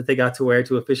that they got to wear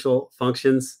to official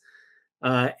functions.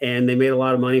 And they made a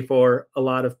lot of money for a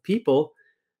lot of people,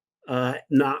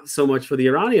 not so much for the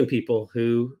Iranian people,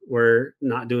 who were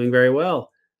not doing very well.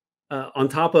 On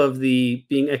top of the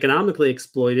being economically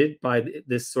exploited by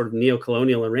this sort of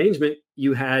neo-colonial arrangement,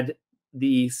 you had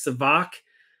the SAVAK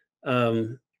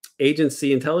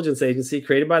intelligence agency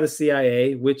created by the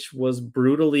CIA, which was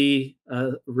brutally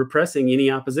repressing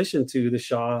any opposition to the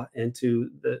Shah and to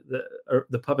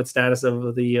the puppet status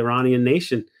of the Iranian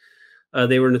nation.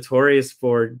 They were notorious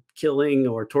for killing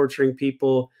or torturing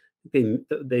people.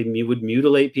 They would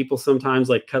mutilate people sometimes,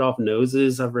 like cut off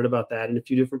noses. I've read about that in a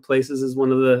few different places as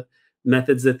one of the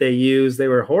methods that they used. They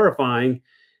were horrifying.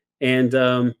 And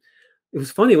it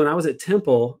was funny, when I was at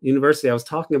Temple University, I was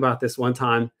talking about this one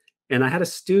time, and I had a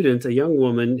student, a young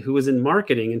woman, who was in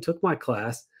marketing and took my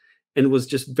class and was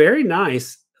just very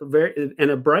nice,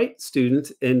 and a bright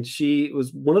student. And she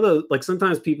was one of those, like,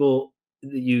 sometimes people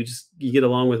that you get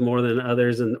along with more than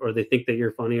others, and or they think that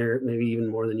you're funnier, maybe even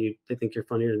more than they think you're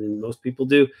funnier than most people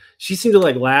do. She seemed to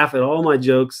like laugh at all my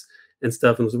jokes and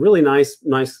stuff, and was a really nice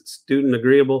student,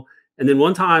 agreeable. And then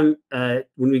one time,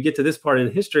 when we get to this part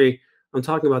in history, I'm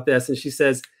talking about this, and she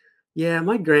says, yeah,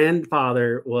 my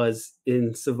grandfather was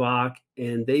in Savak,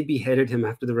 and they beheaded him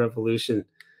after the revolution.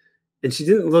 And she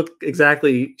didn't look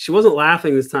exactly, she wasn't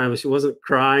laughing this time, but she wasn't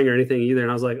crying or anything either.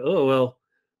 And I was like, oh, well,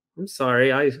 I'm sorry.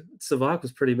 Savak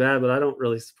was pretty bad, but I don't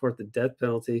really support the death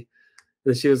penalty.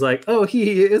 And she was like, oh,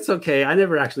 it's okay. I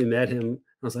never actually met him.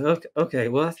 I was like, okay,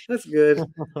 well, that's good.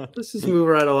 Let's just move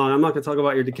right along. I'm not going to talk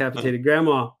about your decapitated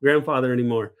grandfather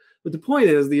anymore. But the point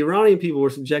is, the Iranian people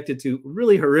were subjected to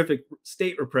really horrific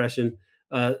state repression.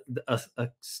 A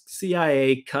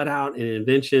CIA cutout and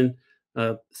invention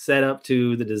set up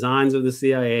to the designs of the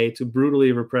CIA to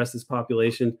brutally repress this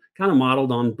population, kind of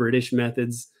modeled on British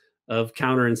methods of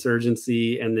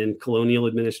counterinsurgency and then colonial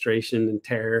administration and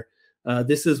terror.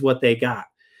 This is what they got.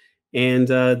 And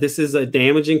this is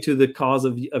damaging to the cause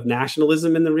of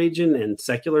nationalism in the region and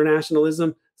secular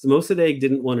nationalism. So Mossadegh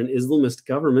didn't want an Islamist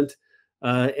government,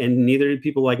 and neither did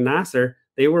people like Nasser.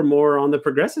 They were more on the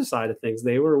progressive side of things.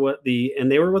 They were what the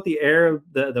Arab,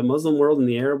 the Muslim world and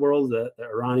the Arab world, the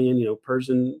Iranian,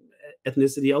 Persian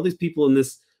ethnicity, all these people in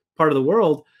this part of the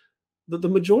world, the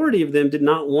majority of them did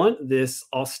not want this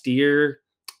austere,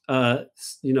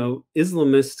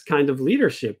 Islamist kind of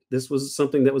leadership. This was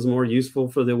something that was more useful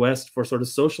for the West for sort of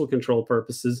social control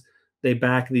purposes. They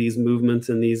back these movements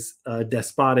and these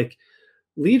despotic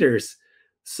leaders.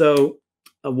 So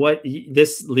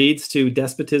this leads to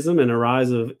despotism and a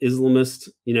rise of Islamist,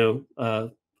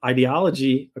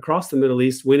 ideology across the Middle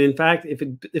East, when in fact,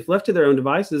 if left to their own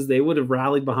devices, they would have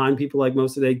rallied behind people like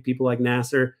Mossadegh, people like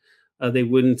Nasser. They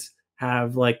wouldn't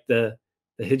have like the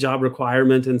hijab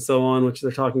requirement and so on, which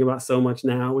they're talking about so much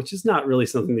now, which is not really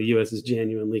something the U.S. is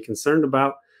genuinely concerned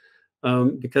about,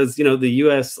 because, the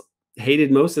U.S.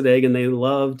 hated Mossadegh and they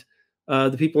loved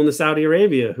the people in Saudi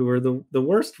Arabia, who are the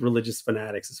worst religious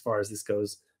fanatics as far as this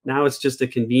goes. Now it's just a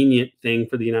convenient thing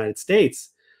for the United States.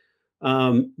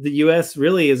 The U.S.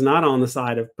 really is not on the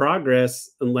side of progress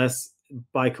unless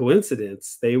by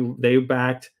coincidence. They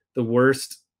backed the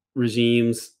worst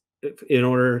regimes in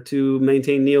order to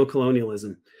maintain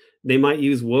neocolonialism. They might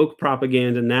use woke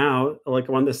propaganda now, like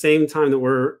on the same time that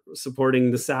we're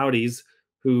supporting the Saudis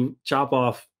who chop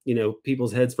off,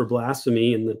 people's heads for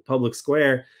blasphemy in the public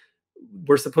square.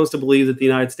 We're supposed to believe that the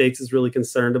United States is really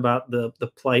concerned about the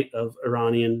plight of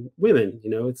Iranian women.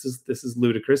 This is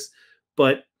ludicrous,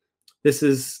 but this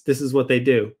is what they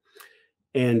do.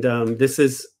 And this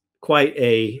is quite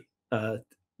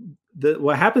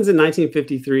what happens in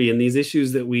 1953 and these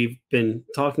issues that we've been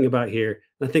talking about here.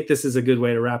 And I think this is a good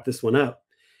way to wrap this one up,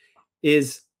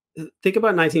 is think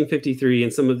about 1953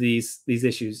 and some of these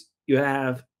issues. You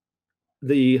have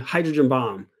the hydrogen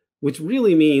bomb, which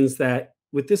really means that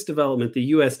with this development, the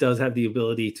U.S. does have the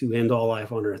ability to end all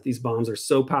life on Earth. These bombs are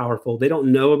so powerful. They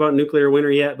don't know about nuclear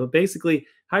winter yet, but basically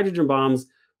hydrogen bombs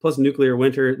plus nuclear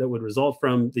winter that would result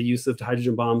from the use of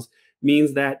hydrogen bombs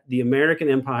means that the American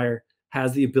empire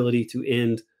has the ability to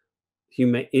end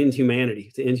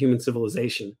humanity, to end human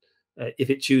civilization, if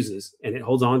it chooses. And it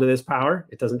holds on to this power.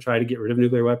 It doesn't try to get rid of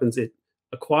nuclear weapons. It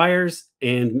acquires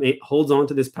and holds on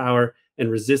to this power and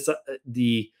resists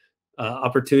the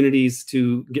opportunities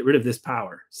to get rid of this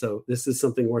power. So this is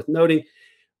something worth noting.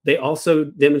 They also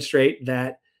demonstrate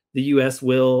that the U.S.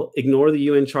 will ignore the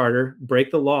UN Charter,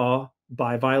 break the law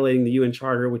by violating the UN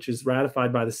Charter, which is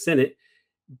ratified by the Senate,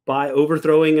 by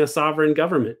overthrowing a sovereign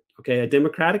government, a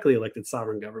democratically elected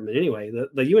sovereign government. Anyway,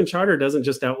 the UN Charter doesn't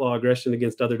just outlaw aggression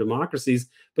against other democracies,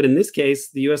 but in this case,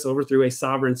 the U.S. overthrew a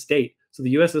sovereign state. So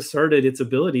the U.S. asserted its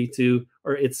ability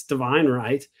or its divine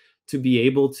right to be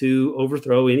able to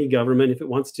overthrow any government if it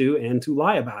wants to, and to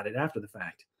lie about it after the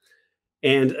fact.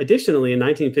 And additionally, in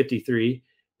 1953,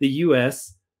 the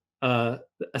U.S.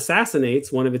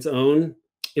 Assassinates one of its own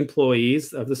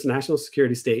employees of this national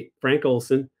security state, Frank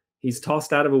Olson. He's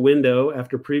tossed out of a window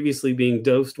after previously being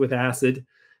dosed with acid.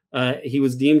 He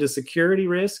was deemed a security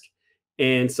risk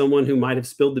and someone who might have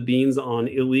spilled the beans on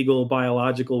illegal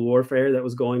biological warfare that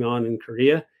was going on in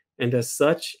Korea. And as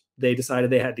such, they decided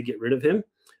they had to get rid of him.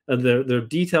 The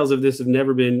details of this have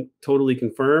never been totally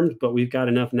confirmed, but we've got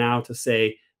enough now to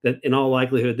say that in all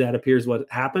likelihood that appears what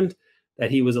happened,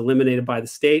 that he was eliminated by the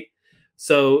state.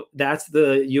 So that's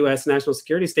the U.S. national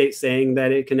security state saying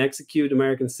that it can execute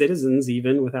American citizens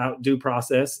even without due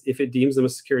process if it deems them a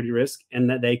security risk, and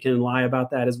that they can lie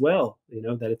about that as well. You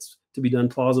know, that it's to be done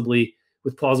plausibly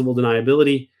with plausible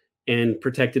deniability and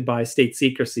protected by state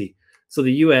secrecy. So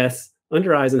the U.S.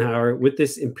 under Eisenhower with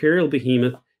this imperial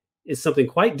behemoth is something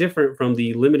quite different from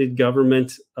the limited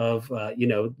government of,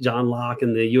 John Locke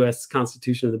and the U.S.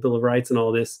 Constitution and the Bill of Rights and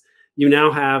all this. You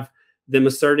now have them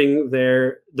asserting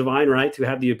their divine right to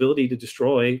have the ability to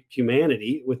destroy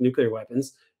humanity with nuclear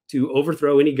weapons, to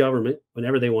overthrow any government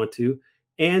whenever they want to,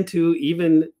 and to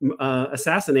even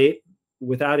assassinate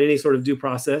without any sort of due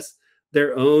process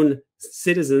their own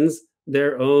citizens,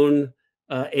 their own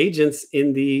agents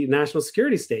in the national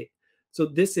security state. So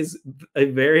this is a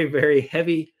very, very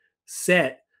heavy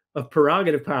set of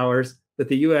prerogative powers that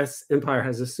the U.S. empire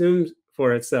has assumed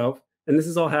for itself. And this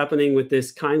is all happening with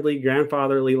this kindly,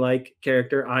 grandfatherly-like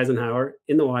character, Eisenhower,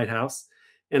 in the White House,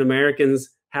 and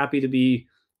Americans happy to be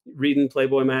reading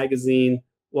Playboy magazine,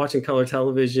 watching color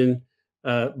television,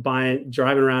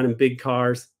 driving around in big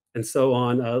cars, and so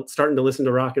on, starting to listen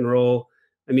to rock and roll.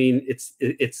 I mean,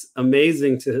 it's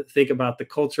amazing to think about the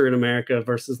culture in America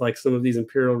versus like some of these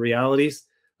imperial realities.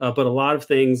 But a lot of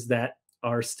things that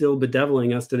are still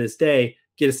bedeviling us to this day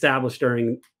get established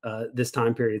during this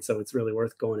time period. So it's really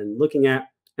worth going and looking at,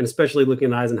 and especially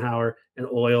looking at Eisenhower and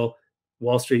oil,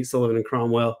 Wall Street, Sullivan and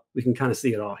Cromwell. We can kind of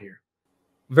see it all here.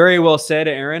 Very well said,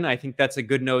 Aaron. I think that's a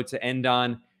good note to end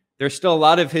on. There's still a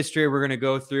lot of history we're going to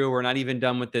go through. We're not even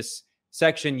done with this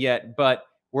section yet, but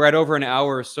we're at over an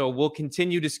hour. So we'll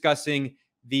continue discussing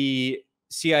the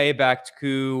CIA-backed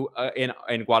coup in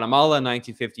Guatemala in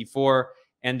 1954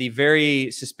 and the very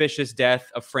suspicious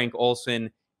death of Frank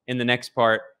Olson in the next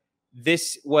part.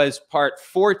 This was part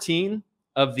 14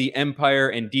 of the Empire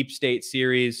and Deep State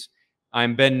series.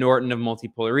 I'm Ben Norton of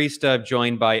Multipolarista,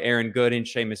 joined by Aaron Good and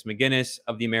Seamus McGuinness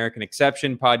of the American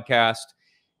Exception podcast.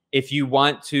 If you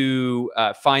want to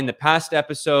find the past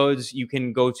episodes, you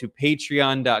can go to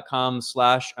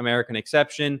patreon.com/American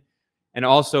Exception and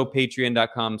also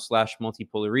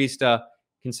patreon.com/Multipolarista.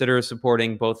 Consider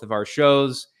supporting both of our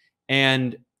shows.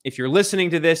 And if you're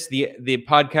listening to this, the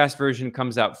podcast version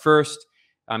comes out first.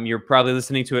 You're probably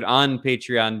listening to it on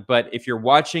Patreon, but if you're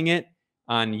watching it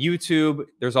on YouTube,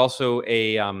 there's also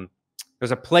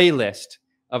there's a playlist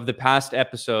of the past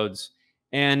episodes,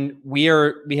 and we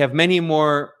have many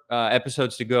more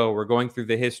episodes to go. We're going through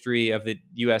the history of the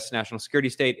U.S. national security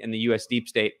state and the U.S. deep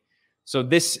state. So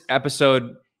this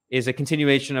episode is a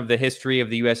continuation of the history of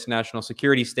the U.S. national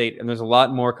security state, and there's a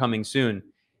lot more coming soon.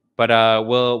 But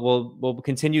we'll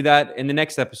continue that in the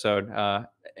next episode.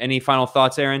 Any final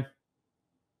thoughts, Aaron?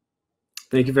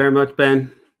 Thank you very much, Ben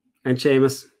and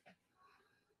Seamus.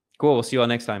 Cool. We'll see you all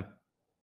next time.